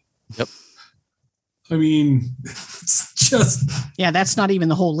 vampire. Yep. I mean, it's just... Yeah, that's not even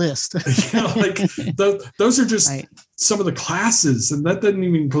the whole list. Those are just some of the classes, and that doesn't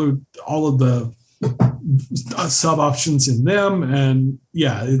even include all of the sub options in them. And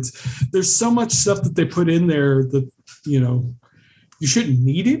there's so much stuff that they put in there that, you shouldn't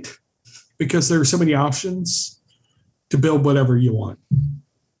need it because there are so many options to build whatever you want.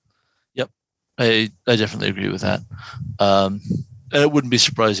 Yep. I definitely agree with that. And it wouldn't be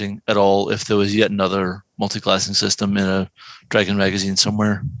surprising at all if there was yet another multi-classing system in a Dragon magazine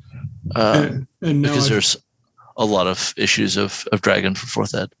somewhere. Because there's a lot of issues of Dragon for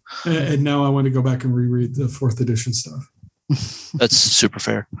 4th ed. And now I want to go back and reread the 4th edition stuff. That's super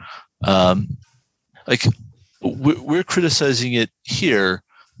fair. We're criticizing it here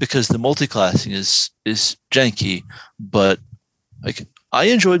because the multi-classing is janky, but I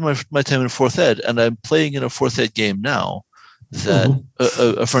enjoyed my time in 4th ed, and I'm playing in a 4th ed game now that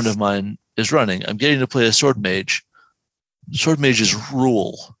a friend of mine is running. I'm getting to play a sword mage. Sword mages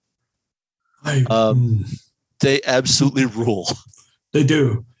rule. They absolutely rule. They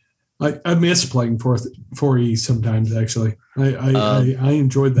do. I miss playing 4E sometimes. Actually, I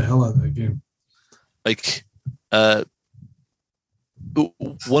enjoyed the hell out of that game.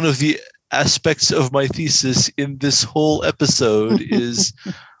 One of the aspects of my thesis in this whole episode is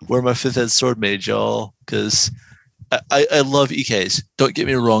where my 5th ed sword mage, y'all, because I love EKs. Don't get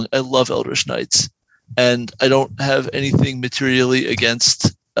me wrong. I love Eldritch Knights, and I don't have anything materially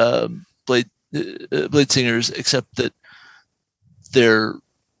against Blade Singers, except that their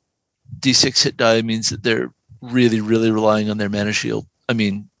D6 hit die means that they're really, really relying on their mana shield. I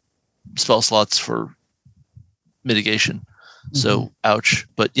mean, spell slots for mitigation. Mm-hmm. So, ouch.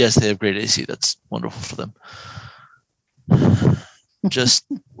 But yes, they have great AC. That's wonderful for them. Just,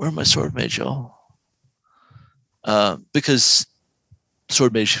 where are my sword mage, y'all? Because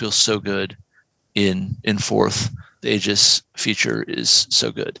sword mage feels so good in 4th. The Aegis feature is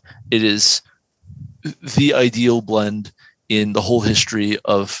so good. It is the ideal blend in the whole history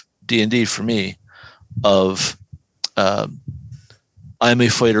of D&D for me of I'm a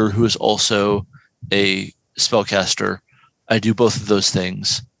fighter who is also a spellcaster. I do both of those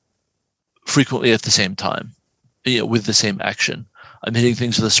things frequently at the same time, with the same action. I'm hitting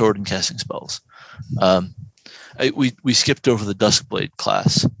things with a sword and casting spells. We skipped over the Duskblade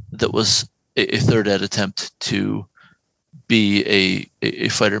class that was a 3rd ed attempt to be a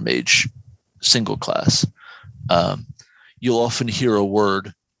fighter mage single class. You'll often hear a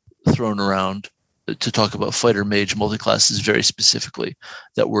word thrown around to talk about fighter mage multi-classes very specifically.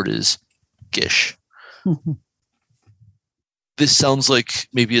 That word is gish. This sounds like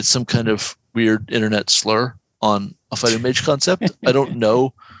maybe it's some kind of weird internet slur on a fighter mage concept. I don't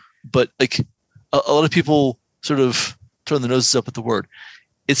know, but a lot of people sort of turn their noses up at the word.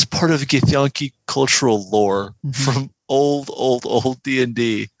 It's part of Githyanki cultural lore from old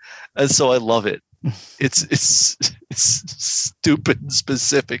D&D, and so I love it. It's stupid and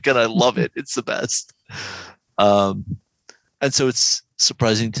specific, and I love it. It's the best. And so it's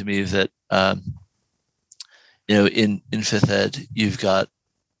surprising to me that in 5th ed you've got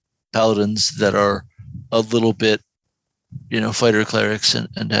paladins that are a little bit fighter clerics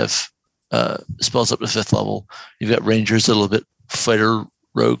and have spells up to 5th level. You've got rangers a little bit fighter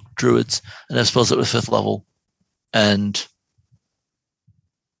rogue druids and have spells up to 5th level, and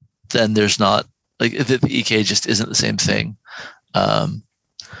then there's not the EK just isn't the same thing.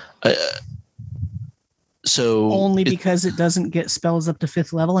 So only because it doesn't get spells up to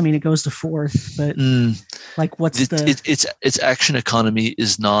 5th level. I mean, it goes to 4th, but what's its action economy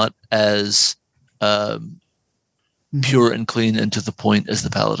is not as pure and clean and to the point as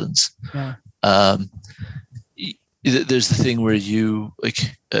the paladins. Yeah. There's the thing where you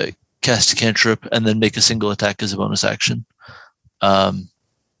cast a cantrip and then make a single attack as a bonus action.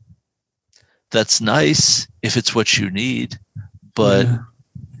 That's nice if it's what you need, but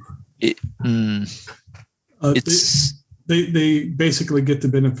it's they basically get the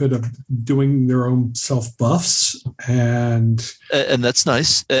benefit of doing their own self buffs, and that's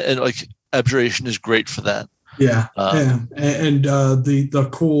nice. And like Abjuration is great for that. Yeah, and the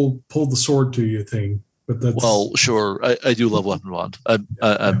cool pull the sword to you thing. But that's sure. I do love Weapon Bond.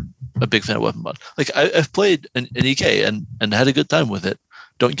 I'm a big fan of Weapon Bond. Like I've played an EK and had a good time with it.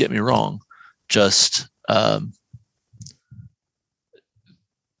 Don't get me wrong. Just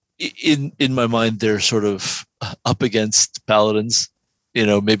in my mind, they're sort of up against Paladins.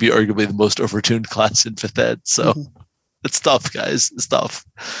 Maybe arguably the most overtuned class in 5th ed. So it's tough, guys. It's tough.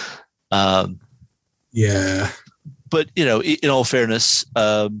 Yeah. But in all fairness,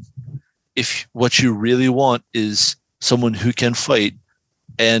 if what you really want is someone who can fight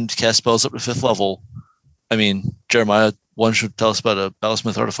and cast spells up to 5th level, I mean, Jeremiah, one should tell us about a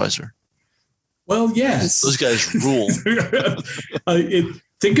Battlesmith Artificer. Well, yes. Those guys rule.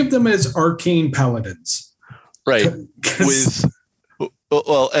 Think of them as arcane paladins. Right. And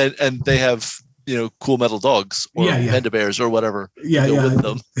they have, cool metal dogs or panda bears or whatever. With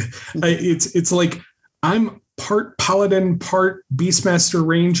them. It's like I'm part paladin, part beastmaster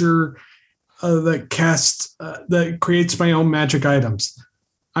ranger that creates my own magic items.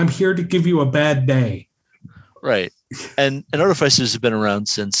 I'm here to give you a bad day. Right. And artificers have been around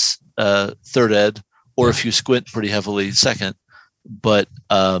since 3rd ed, or if you squint pretty heavily, 2nd. But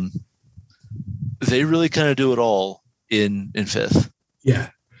they really kind of do it all in 5th. Yeah.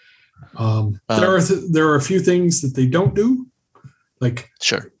 There are a few things that they don't do. Like,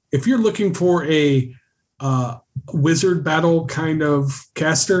 sure, if you're looking for a wizard battle kind of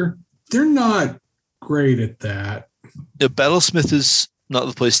caster, they're not great at that. Yeah, Battlesmith is not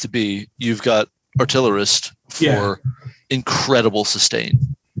the place to be. You've got Artillerist for incredible sustain.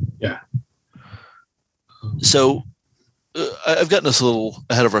 Yeah. So I've gotten us a little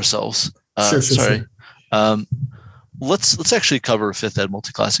ahead of ourselves. Sorry. Sure. Let's actually cover 5th ed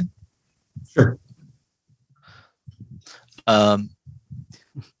multiclassing. Sure.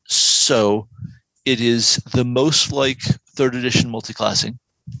 So it is the most like 3rd edition multiclassing.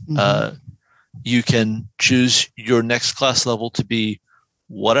 Mm-hmm. You can choose your next class level to be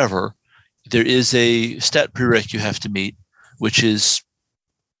whatever. There is a stat prereq you have to meet, which is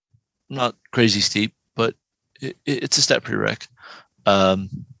not crazy steep, but it's a stat prereq.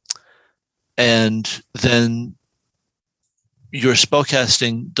 And then your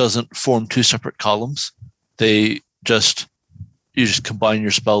spellcasting doesn't form 2 separate columns. You just combine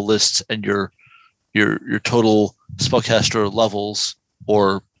your spell lists and your total spellcaster levels,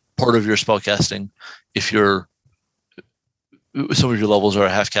 or part of your spellcasting, if some of your levels are a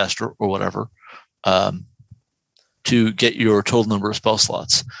half caster or whatever, to get your total number of spell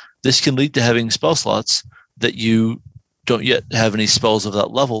slots. This can lead to having spell slots that you don't yet have any spells of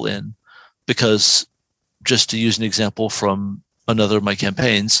that level in, because, just to use an example from another of my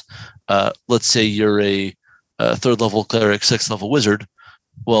campaigns, let's say you're a 3rd level cleric, 6th level wizard.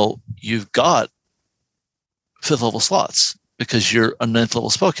 Well, you've got 5th level slots because you're a 9th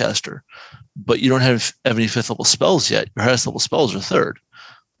level spellcaster, but you don't have any 5th level spells yet. Your highest level spells are 3rd.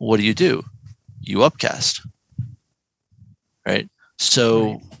 What do? You upcast, right?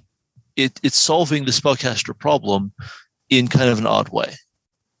 So it's solving the spellcaster problem in kind of an odd way.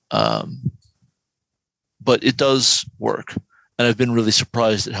 But it does work. And I've been really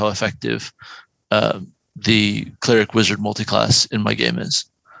surprised at how effective the cleric wizard multiclass in my game is.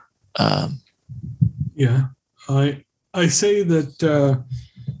 I say that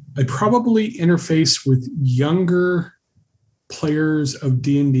I probably interface with younger players of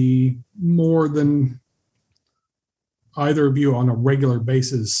D&D more than either of you on a regular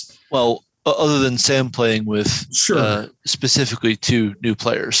basis. Well, other than Sam playing with specifically 2 new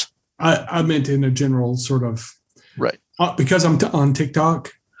players. I meant in a general sort of, right? Because I'm on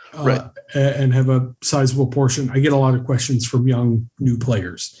TikTok, right, and have a sizable portion. I get a lot of questions from young new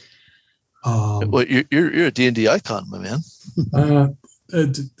players. Well, you're a D&D icon, my man.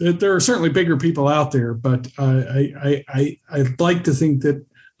 There are certainly bigger people out there, but I'd like to think that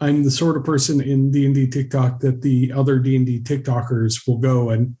I'm the sort of person in D&D TikTok that the other D&D TikTokers will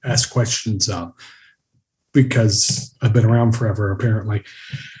go and ask questions of, because I've been around forever, apparently.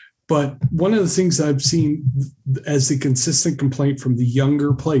 But one of the things I've seen as the consistent complaint from the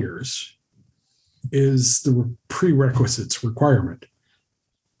younger players is the prerequisites requirement,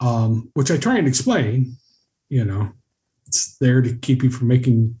 which I try and explain. It's there to keep you from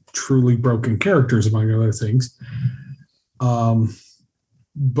making truly broken characters, among other things.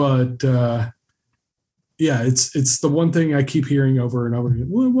 but yeah, it's the one thing I keep hearing over and over again.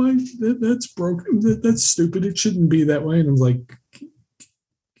 Well, why that's broken? That's stupid. It shouldn't be that way. And I'm like,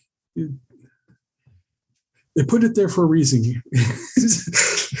 they put it there for a reason.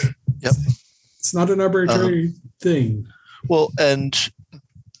 Yep. It's not an arbitrary thing. Well, and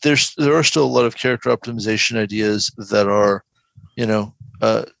there are still a lot of character optimization ideas that are,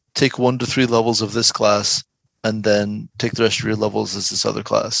 take 1 to 3 levels of this class and then take the rest of your levels as this other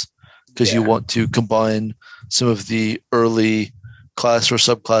class, because you want to combine some of the early class or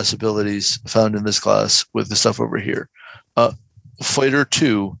subclass abilities found in this class with the stuff over here. Fighter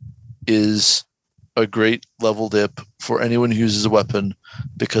 2 is a great level dip for anyone who uses a weapon,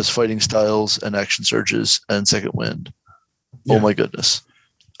 because fighting styles and action surges and second wind. Yeah. Oh my goodness.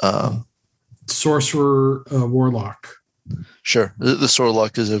 Sorcerer Warlock. Sure. The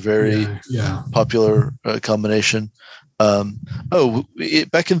Sorlock is a very popular combination. Back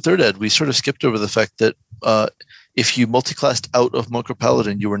in 3rd Ed, we sort of skipped over the fact that if you multiclassed out of Monk or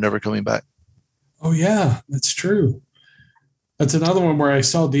Paladin, you were never coming back. Oh, yeah, that's true. That's another one where I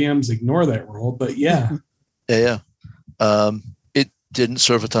saw DMs ignore that rule, but yeah. Yeah. It didn't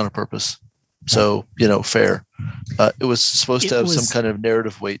serve a ton of purpose. So, fair. It was supposed to have some kind of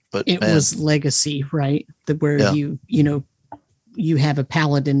narrative weight, but it was legacy, right? Where you have a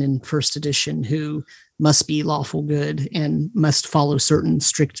paladin in 1st edition who must be lawful good and must follow certain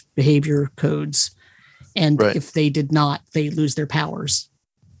strict behavior codes. And if they did not, they lose their powers.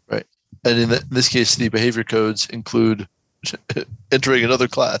 Right. And in this case, the behavior codes include entering another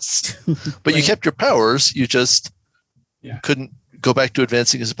class. But you kept your powers, you just couldn't go back to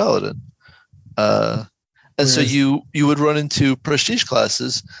advancing as a paladin. And so you would run into prestige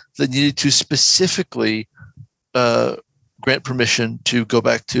classes that needed to specifically grant permission to go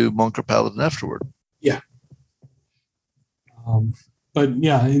back to Monk or Paladin afterward. Yeah. But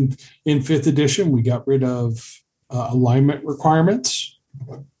yeah, in 5th edition, we got rid of alignment requirements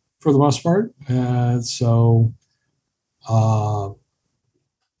for the most part. So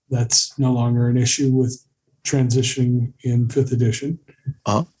that's no longer an issue with transitioning in 5th edition.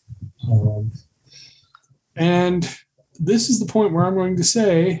 And this is the point where I'm going to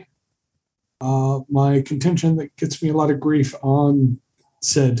say my contention that gets me a lot of grief on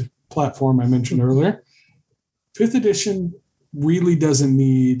said platform I mentioned earlier. 5th edition really doesn't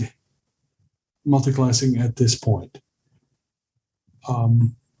need multiclassing at this point.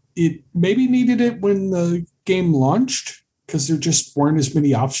 It maybe needed it when the game launched because there just weren't as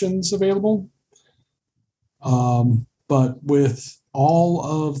many options available. But with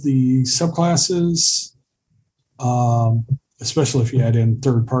all of the subclasses, especially if you add in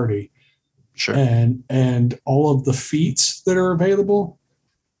third party, sure, and all of the feats that are available,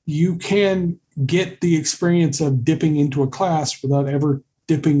 you can get the experience of dipping into a class without ever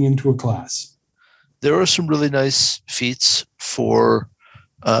dipping into a class. There are some really nice feats for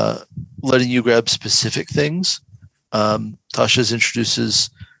letting you grab specific things. Tasha's introduces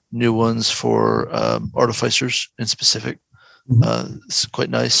new ones for artificers in specific. It's quite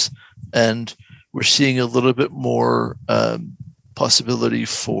nice. And we're seeing a little bit more possibility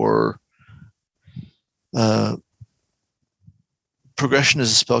for progression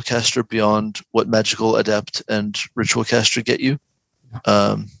as a spellcaster beyond what Magical Adept and Ritual Caster get you.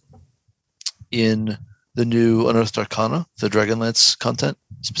 In the new Unearthed Arcana, the Dragonlance content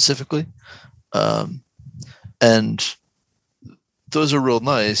specifically. And those are real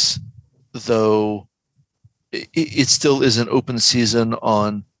nice, though it still is an open season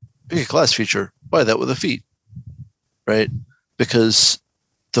on pick a class feature, buy that with a feat, right? Because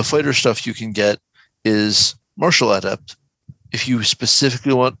the fighter stuff you can get is Martial Adept. If you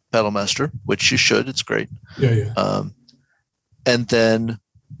specifically want Battlemaster, which you should, it's great. And then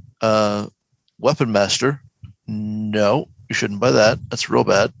Weapon Master, no, you shouldn't buy that. That's real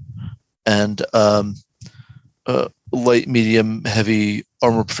bad. And light, medium, heavy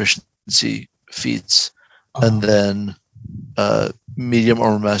armor proficiency feats, and then medium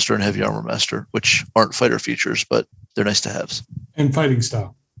armor master and heavy armor master, which aren't fighter features, but they're nice to have. And fighting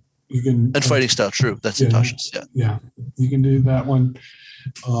style, you can. And fighting style, true. That's Natasha's. Yeah, you can do that one.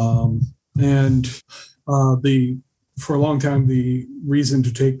 And for a long time, the reason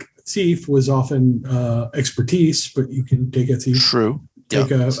to take thief was often expertise, but you can take a thief. True.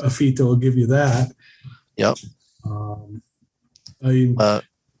 Take a feat that will give you that. Yep.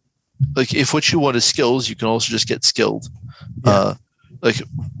 Like if what you want is skills, you can also just get skilled. Like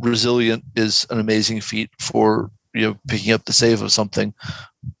resilient is an amazing feat for picking up the save of something,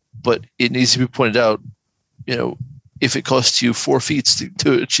 but it needs to be pointed out. If it costs you 4 feats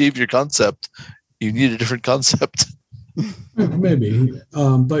to achieve your concept, you need a different concept. Maybe.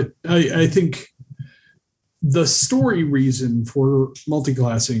 But I think the story reason for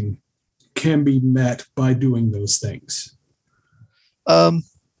multiclassing can be met by doing those things.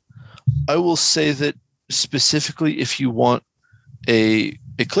 I will say that specifically if you want a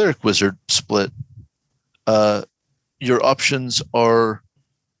cleric wizard split, your options are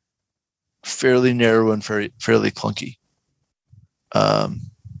fairly narrow and fairly clunky.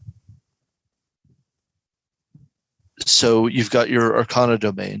 So you've got your Arcana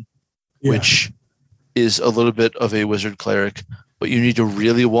domain, which is a little bit of a wizard cleric, but you need to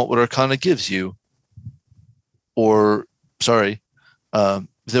really want what Arcana gives you. Or, sorry,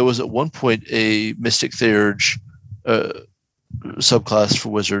 there was at one point a Mystic Theurge subclass for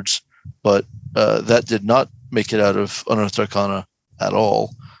wizards, but that did not make it out of Unearthed Arcana at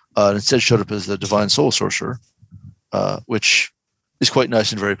all. Instead showed up as the Divine Soul Sorcerer, which is quite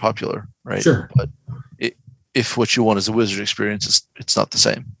nice and very popular, right? Sure. But if what you want is a wizard experience, it's not the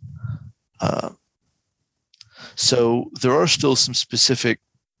same. So there are still some specific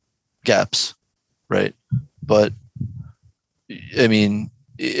gaps, right? But I mean,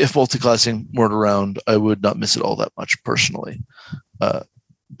 if multiclassing weren't around, I would not miss it all that much personally.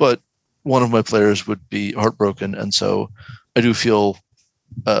 But one of my players would be heartbroken, and so I do feel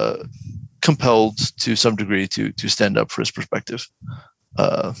compelled to some degree to stand up for his perspective.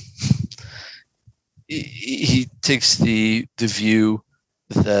 He takes the view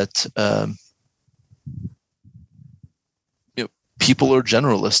that people are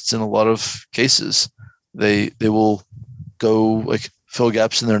generalists in a lot of cases. They will go like fill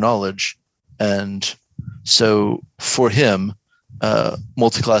gaps in their knowledge, and so for him,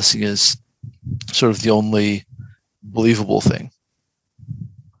 multiclassing is sort of the only believable thing.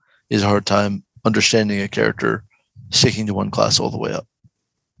 Is a hard time understanding a character sticking to one class all the way up.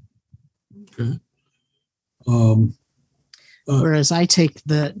 Okay. Whereas I take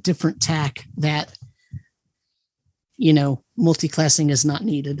the different tack that, multiclassing is not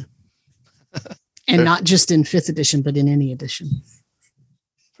needed. And not just in 5th edition, but in any edition.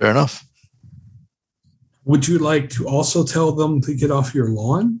 Fair enough. Would you like to also tell them to get off your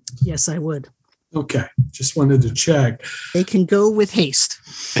lawn? Yes, I would. Okay. Just wanted to check. They can go with haste.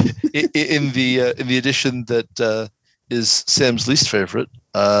 In the edition that is Sam's least favorite,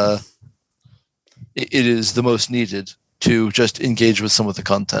 it is the most needed to just engage with some of the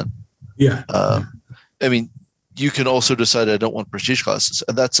content. Yeah. I mean, you can also decide I don't want prestige classes,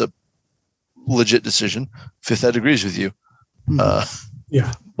 and that's a legit decision. 5th Ed agrees with you.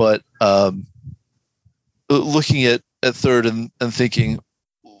 Yeah. But looking at 3rd and thinking,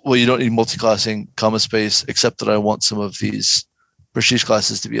 well, you don't need multiclassing, comma space, except that I want some of these prestige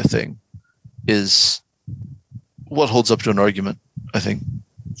classes to be a thing, is what holds up to an argument, I think.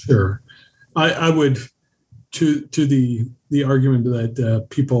 Sure. I would, to the argument that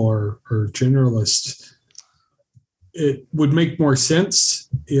people are generalists, it would make more sense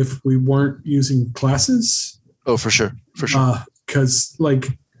if we weren't using classes. Oh, for sure. For sure. Because,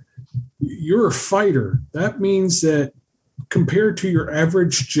 you're a fighter. That means that compared to your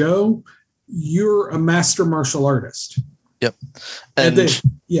average Joe, you're a master martial artist. Yep. And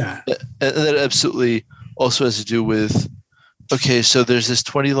that absolutely also has to do with, okay, so there's this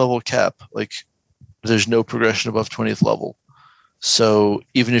 20 level cap. Like, there's no progression above 20th level. So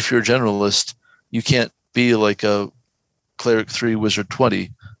even if you're a generalist, you can't be like a cleric 3 wizard 20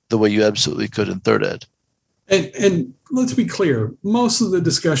 the way you absolutely could in 3rd ed. And let's be clear, most of the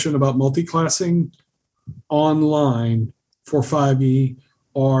discussion about multiclassing online for 5e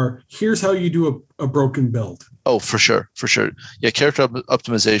are, here's how you do a broken build. Oh, for sure. For sure. Yeah, character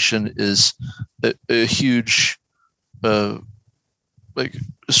optimization is a huge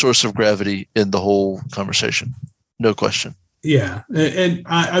source of gravity in the whole conversation. No question. Yeah. And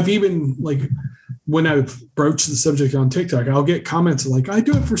I've even, when I've broached the subject on TikTok, I'll get comments like, I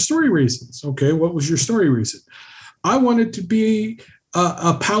do it for story reasons. Okay, what was your story reason? I wanted to be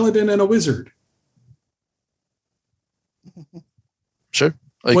a paladin and a wizard. Sure.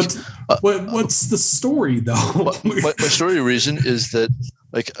 What's the story, though? my story reason is that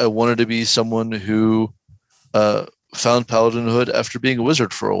I wanted to be someone who found paladinhood after being a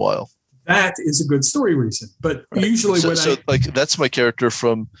wizard for a while. That is a good story reason, but usually that's my character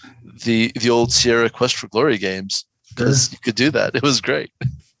from the old Sierra Quest for Glory games, because you could do that. It was great.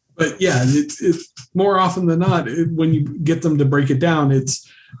 But yeah, it's more often than not, when you get them to break it down,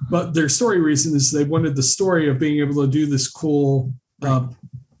 but their story reason is they wanted the story of being able to do this cool,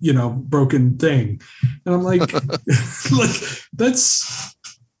 broken thing, and I'm like, that's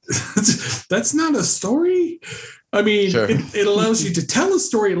not a story. I mean, Sure. it allows you to tell a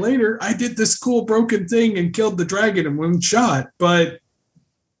story later. I did this cool broken thing and killed the dragon in one shot, but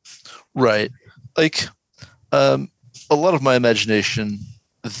Right. Like, a lot of my imagination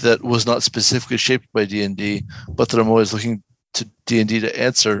that was not specifically shaped by D&D, but that I'm always looking to D&D to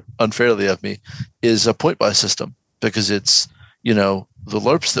answer unfairly of me, is a point buy system, because it's, the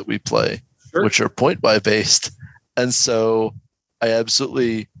LARPs that we play, Sure. which are point buy based. And so I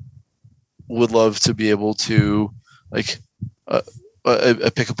absolutely would love to be able to, like,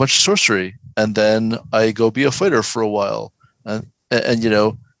 I pick a bunch of sorcery and then I go be a fighter for a while. And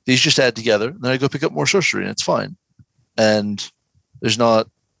these just add together. And then I go pick up more sorcery and it's fine. And there's not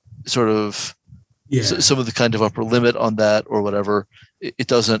sort of some of the kind of upper limit on that or whatever. It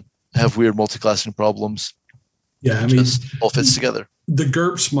doesn't have weird multi-classing problems. Yeah, It just all fits together. The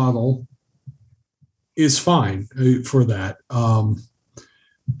GURPS model is fine for that.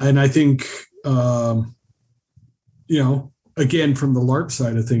 And I think, again, from the LARP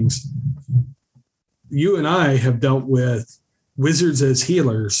side of things, you and I have dealt with wizards as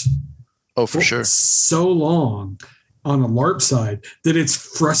healers. Oh, for sure. So long on a LARP side that it's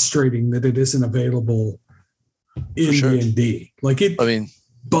frustrating that it isn't available in D&D. Like, it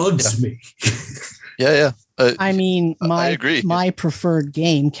bugs me. Yeah. I mean, I agree. My preferred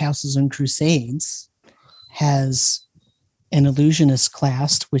game, Castles and Crusades, has an illusionist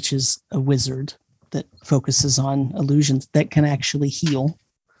class, which is a wizard that focuses on illusions that can actually heal.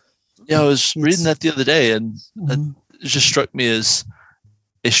 Yeah, I was reading that the other day, and it just struck me as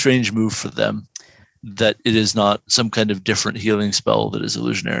a strange move for them, that it is not some kind of different healing spell that is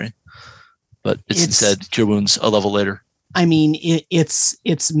illusionary, but it's instead Cure Wounds a level later. I mean, it's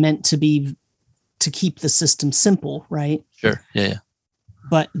meant to be to keep the system simple, right? Sure. Yeah.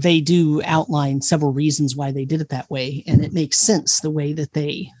 But they do outline several reasons why they did it that way, and it makes sense the way that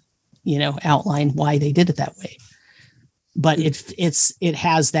they, outline why they did it that way. But it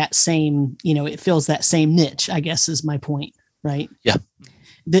has that same, it fills that same niche, I guess, is my point, right? Yeah.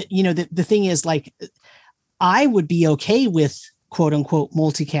 The thing is, like, I would be okay with quote unquote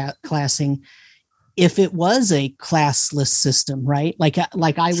multi-classing if it was a classless system, right? Like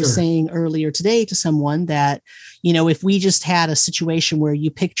I was saying earlier today to someone that, if we just had a situation where you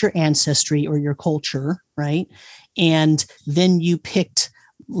picked your ancestry or your culture, right? And then you picked,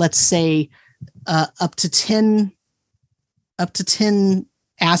 let's say, up to 10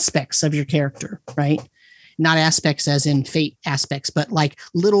 aspects of your character, right? Not aspects as in fate aspects, but like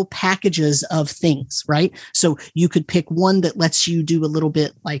little packages of things, right? So you could pick one that lets you do a little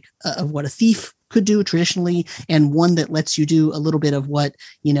bit like of what a thief could do traditionally, and one that lets you do a little bit of what,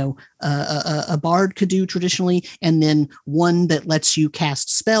 a bard could do traditionally, and then one that lets you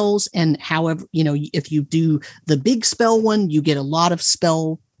cast spells. And however, if you do the big spell one, you get a lot of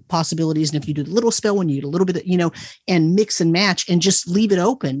spell possibilities. And if you do the little spell one, you get a little bit of, and mix and match and just leave it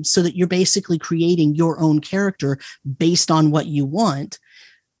open so that you're basically creating your own character based on what you want.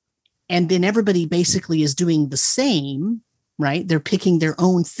 And then everybody basically is doing the same, right? They're picking their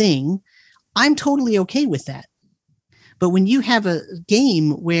own thing. I'm totally okay with that. But when you have a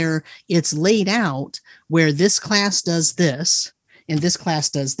game where it's laid out, where this class does this, and this class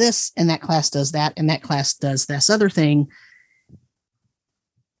does this, and that class does that, and that class does this other thing,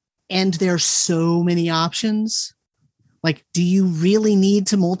 and there's so many options, like, do you really need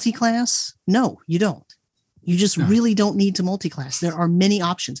to multi-class? No, you don't. You just really don't need to multi-class. There are many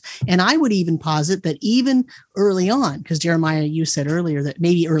options. And I would even posit that even early on, because Jeremiah, you said earlier that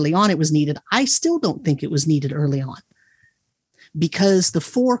maybe early on it was needed. I still don't think it was needed early on, because the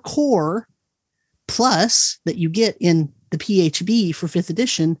 4 core plus that you get in the PHB for 5th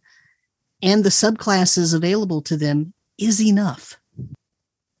edition and the subclasses available to them is enough.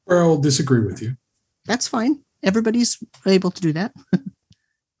 Or I'll disagree with you. That's fine. Everybody's able to do that.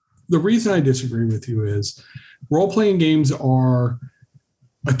 The reason I disagree with you is role-playing games are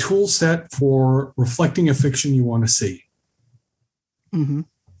a tool set for reflecting a fiction you want to see. Mm-hmm.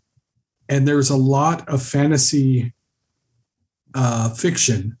 And there's a lot of fantasy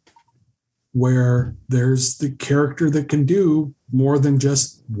fiction where there's the character that can do more than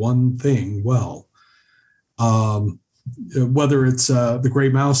just one thing well. Whether it's the Grey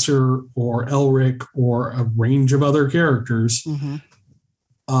Mouser or Elric or a range of other characters,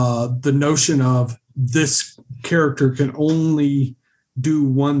 the notion of this character can only do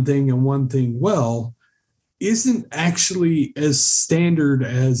one thing and one thing well isn't actually as standard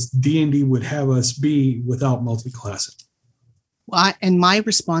as D&D would have us be without multi-classing. Well, and my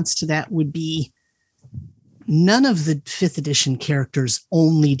response to that would be none of the 5th edition characters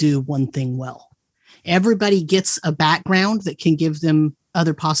only do one thing well. Everybody gets a background that can give them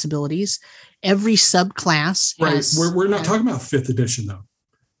other possibilities. Every subclass has, right. We're not talking about 5th edition though.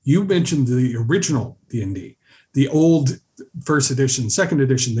 You mentioned the original D&D, the old 1st edition, 2nd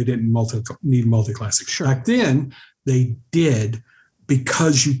edition. They didn't need multi-classing. Sure. Back then, they did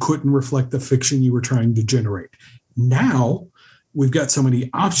because you couldn't reflect the fiction you were trying to generate. Now, we've got so many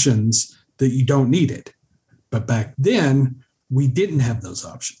options that you don't need it. But back then, we didn't have those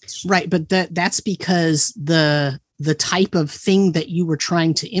options. Right, but that's because the type of thing that you were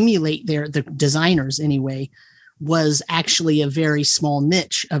trying to emulate there, the designers anyway, was actually a very small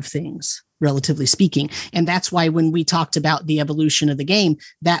niche of things, relatively speaking. And that's why when we talked about the evolution of the game,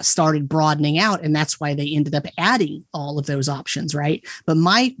 that started broadening out, and that's why they ended up adding all of those options, right? But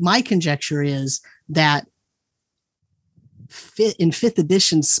my conjecture is that in 5th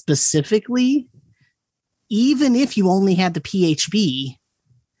edition specifically, even if you only had the PHB,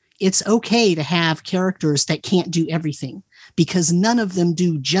 it's okay to have characters that can't do everything, because none of them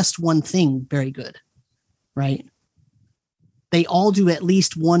do just one thing very good, right? They all do at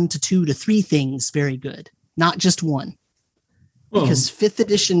least 1 to 2 to 3 things very good, not just one. Because 5th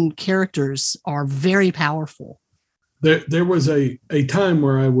edition characters are very powerful. There was a time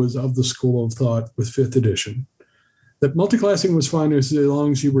where I was of the school of thought with 5th edition that multiclassing was fine as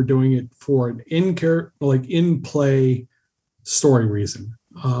long as you were doing it for an in-play story reason.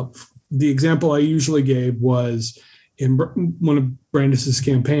 The example I usually gave was in one of Brandis's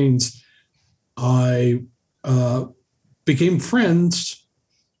campaigns, I became friends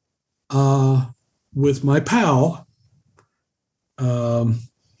with my pal,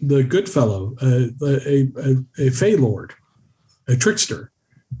 the good fellow, a Fey Lord, a trickster.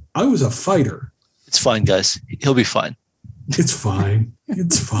 I was a fighter. It's fine, guys. He'll be fine. It's fine.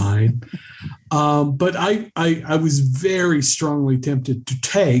 It's fine. But I was very strongly tempted to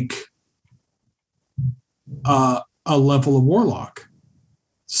take a level of Warlock,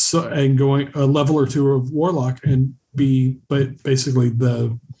 and going a level or 2 of Warlock and be basically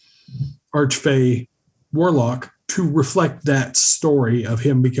the Archfey Warlock to reflect that story of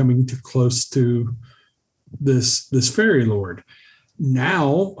him becoming too close to this Fairy Lord.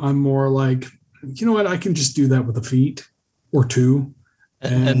 Now I'm more like, you know what? I can just do that with a feat or 2.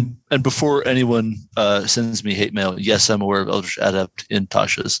 And before anyone sends me hate mail, yes, I'm aware of Eldritch Adept in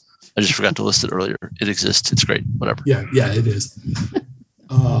Tasha's. I just forgot to list it earlier. It exists. It's great. Whatever. Yeah, it is.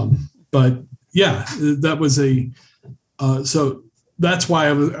 But yeah, that was so that's why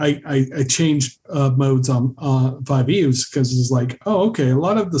I changed modes on 5e, because it's like, oh, okay, a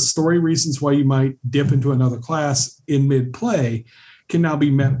lot of the story reasons why you might dip into another class in mid-play can now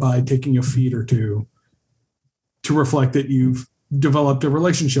be met by taking a feat or 2 to reflect that you've developed a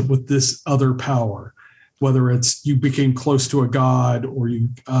relationship with this other power, whether it's you became close to a god or you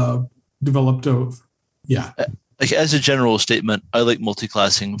developed Like, as a general statement, I like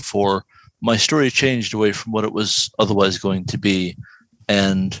multiclassing for my story changed away from what it was otherwise going to be,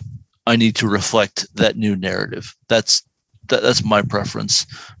 and I need to reflect that new narrative. That's my preference.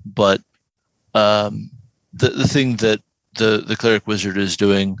 But the thing that the cleric wizard is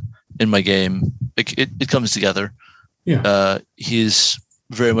doing in my game, it comes together. Yeah. He's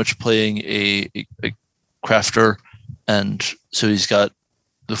very much playing a crafter, and so he's got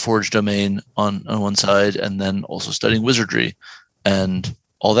the Forge domain on one side, and then also studying wizardry, and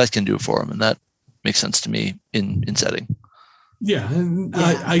all that can do for him, and that makes sense to me in setting. Yeah, and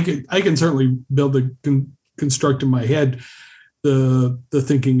yeah. I can certainly build construct in my head the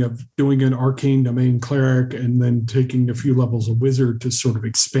thinking of doing an arcane domain cleric and then taking a few levels of wizard to sort of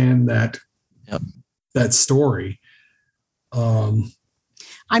expand that story.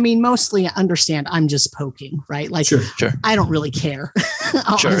 I mean, mostly I understand I'm just poking, right? Like, sure. I don't really care.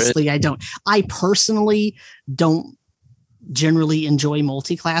 Honestly, I don't. I personally don't generally enjoy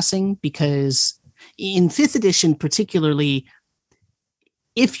multiclassing, because in 5th edition, particularly,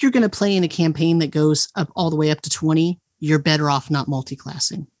 if you're going to play in a campaign that goes up all the way up to 20, you're better off not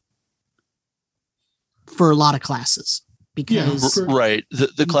multiclassing for a lot of classes. Because right,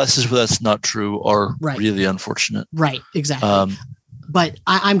 the classes where that's not true are really unfortunate. Right, exactly. But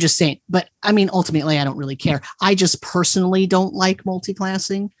I'm just saying. But I mean, ultimately, I don't really care. I just personally don't like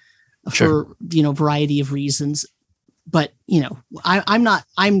multiclassing for variety of reasons. But I'm not.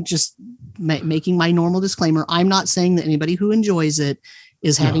 I'm just making my normal disclaimer. I'm not saying that anybody who enjoys it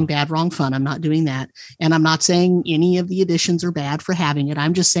is having wrong fun. I'm not doing that, and I'm not saying any of the editions are bad for having it.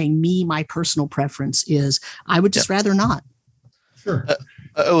 I'm just saying my personal preference is I would just rather not. Sure.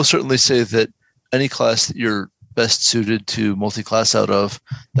 I will certainly say that any class that you're best suited to multi-class out of,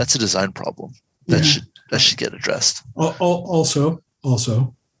 that's a design problem that should get addressed. Also,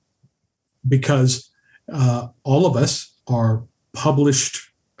 because all of us are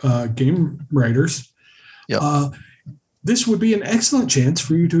published game writers, this would be an excellent chance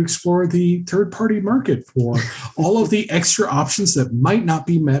for you to explore the third-party market for all of the extra options that might not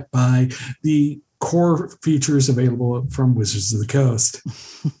be met by the core features available from Wizards of the Coast.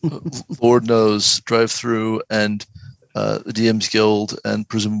 Lord knows, Drive-Thru and the DM's Guild and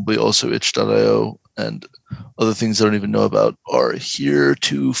presumably also itch.io and other things I don't even know about are here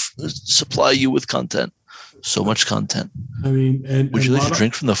to supply you with content. So much content. I mean, and would you like to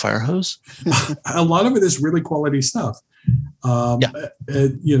drink from the fire hose? A lot of it is really quality stuff.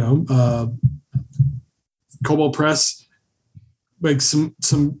 Cobalt Press makes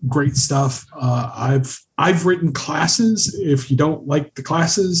some great stuff. I've written classes. If you don't like the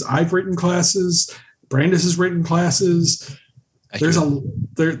classes, I've written classes. Brandis has written classes.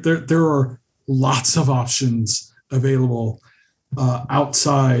 There are lots of options available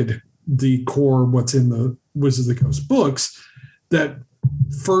outside the core what's in the Wizards of the Coast books that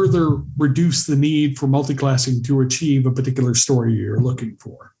further reduce the need for multiclassing to achieve a particular story you're looking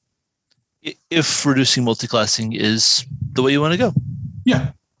for. If reducing multiclassing is the way you want to go.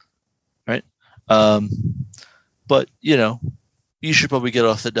 Yeah. Right. But, you should probably get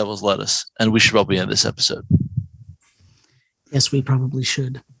off the devil's lettuce, and we should probably end this episode. Yes, we probably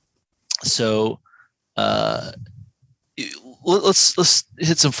should. So let's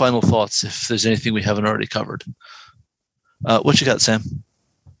hit some final thoughts if there's anything we haven't already covered. What you got, Sam?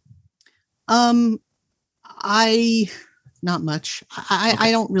 Not much.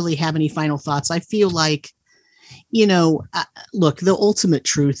 I don't really have any final thoughts. I feel like, look, the ultimate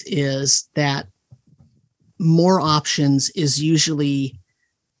truth is that more options is usually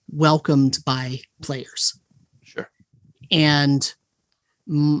welcomed by players. Sure. And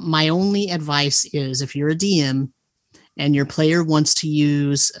my only advice is if you're a DM and your player wants to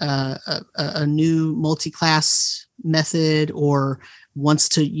use a new multi-class method or wants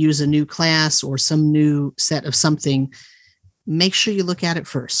to use a new class or some new set of something, make sure you look at it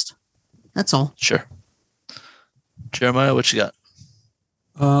first. That's all. Sure. Jeremiah, what you got?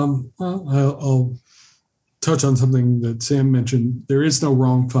 I'll touch on something that Sam mentioned. There is no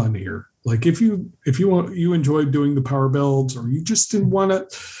wrong fun here. Like if you enjoyed doing the power builds or you just didn't want to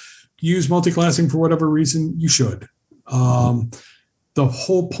use multiclassing for whatever reason, you should. The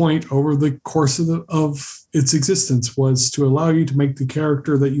whole point over the course of its existence was to allow you to make the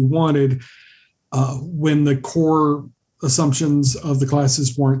character that you wanted when the core assumptions of the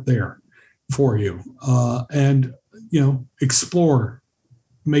classes weren't there for you, and explore,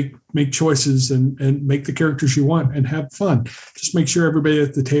 make choices, and make the characters you want and have fun. Just make sure everybody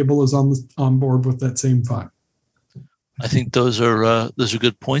at the table is on board with that same fun. I think those are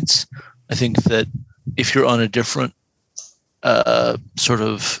good points. I think that if you're on a different sort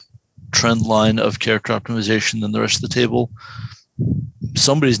of trend line of character optimization than the rest of the table,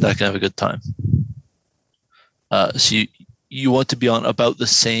 somebody's not going to have a good time. So you want to be on about the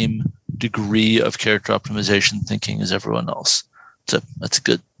same degree of character optimization thinking as everyone else. That's a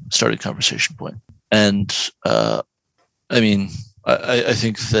good starting conversation point. And I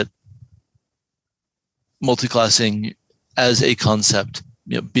think that multiclassing as a concept,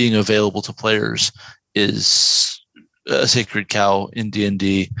 being available to players is a sacred cow in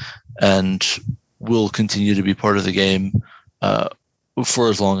D&D and will continue to be part of the game for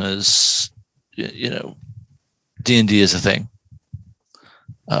as long as D&D is a thing.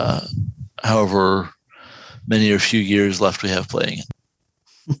 However many or few years left we have playing it.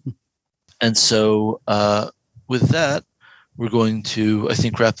 And so with that, we're going to, I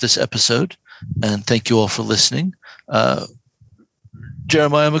think, wrap this episode. And thank you all for listening.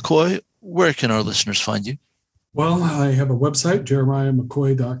 Jeremiah McCoy, where can our listeners find you? Well, I have a website,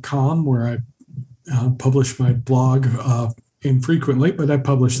 jeremiahmccoy.com, where I publish my blog infrequently, but I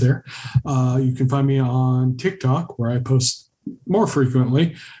publish there. You can find me on TikTok, where I post more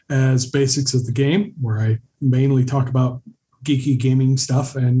frequently as Basics of the Game, where I mainly talk about geeky gaming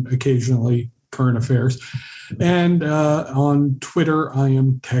stuff and occasionally current affairs. And on Twitter, I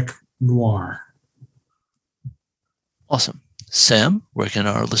am Tech Noir. Awesome. Sam, where can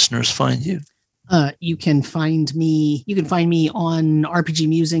our listeners find you? You can find me on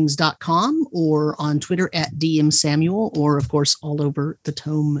rpgmusings.com or on Twitter at DM Samuel, or of course all over the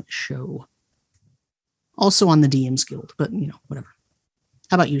Tome Show. Also on the DM's Guild, but whatever.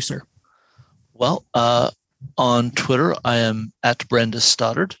 How about you, sir? Well, on Twitter, I am at Brandis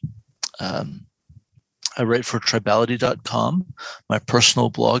Stoddard. I write for tribality.com. My personal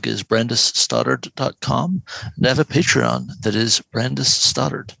blog is brandisstoddard.com. And I have a Patreon that is Brandis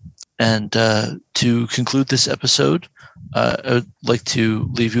Stoddard. And to conclude this episode, I would like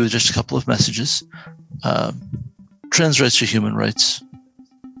to leave you with just a couple of messages. Trans rights are human rights.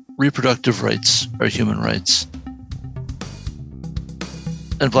 Reproductive rights are human rights.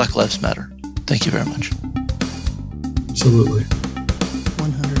 And Black Lives Matter. Thank you very much. Absolutely.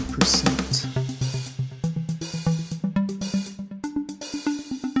 100%.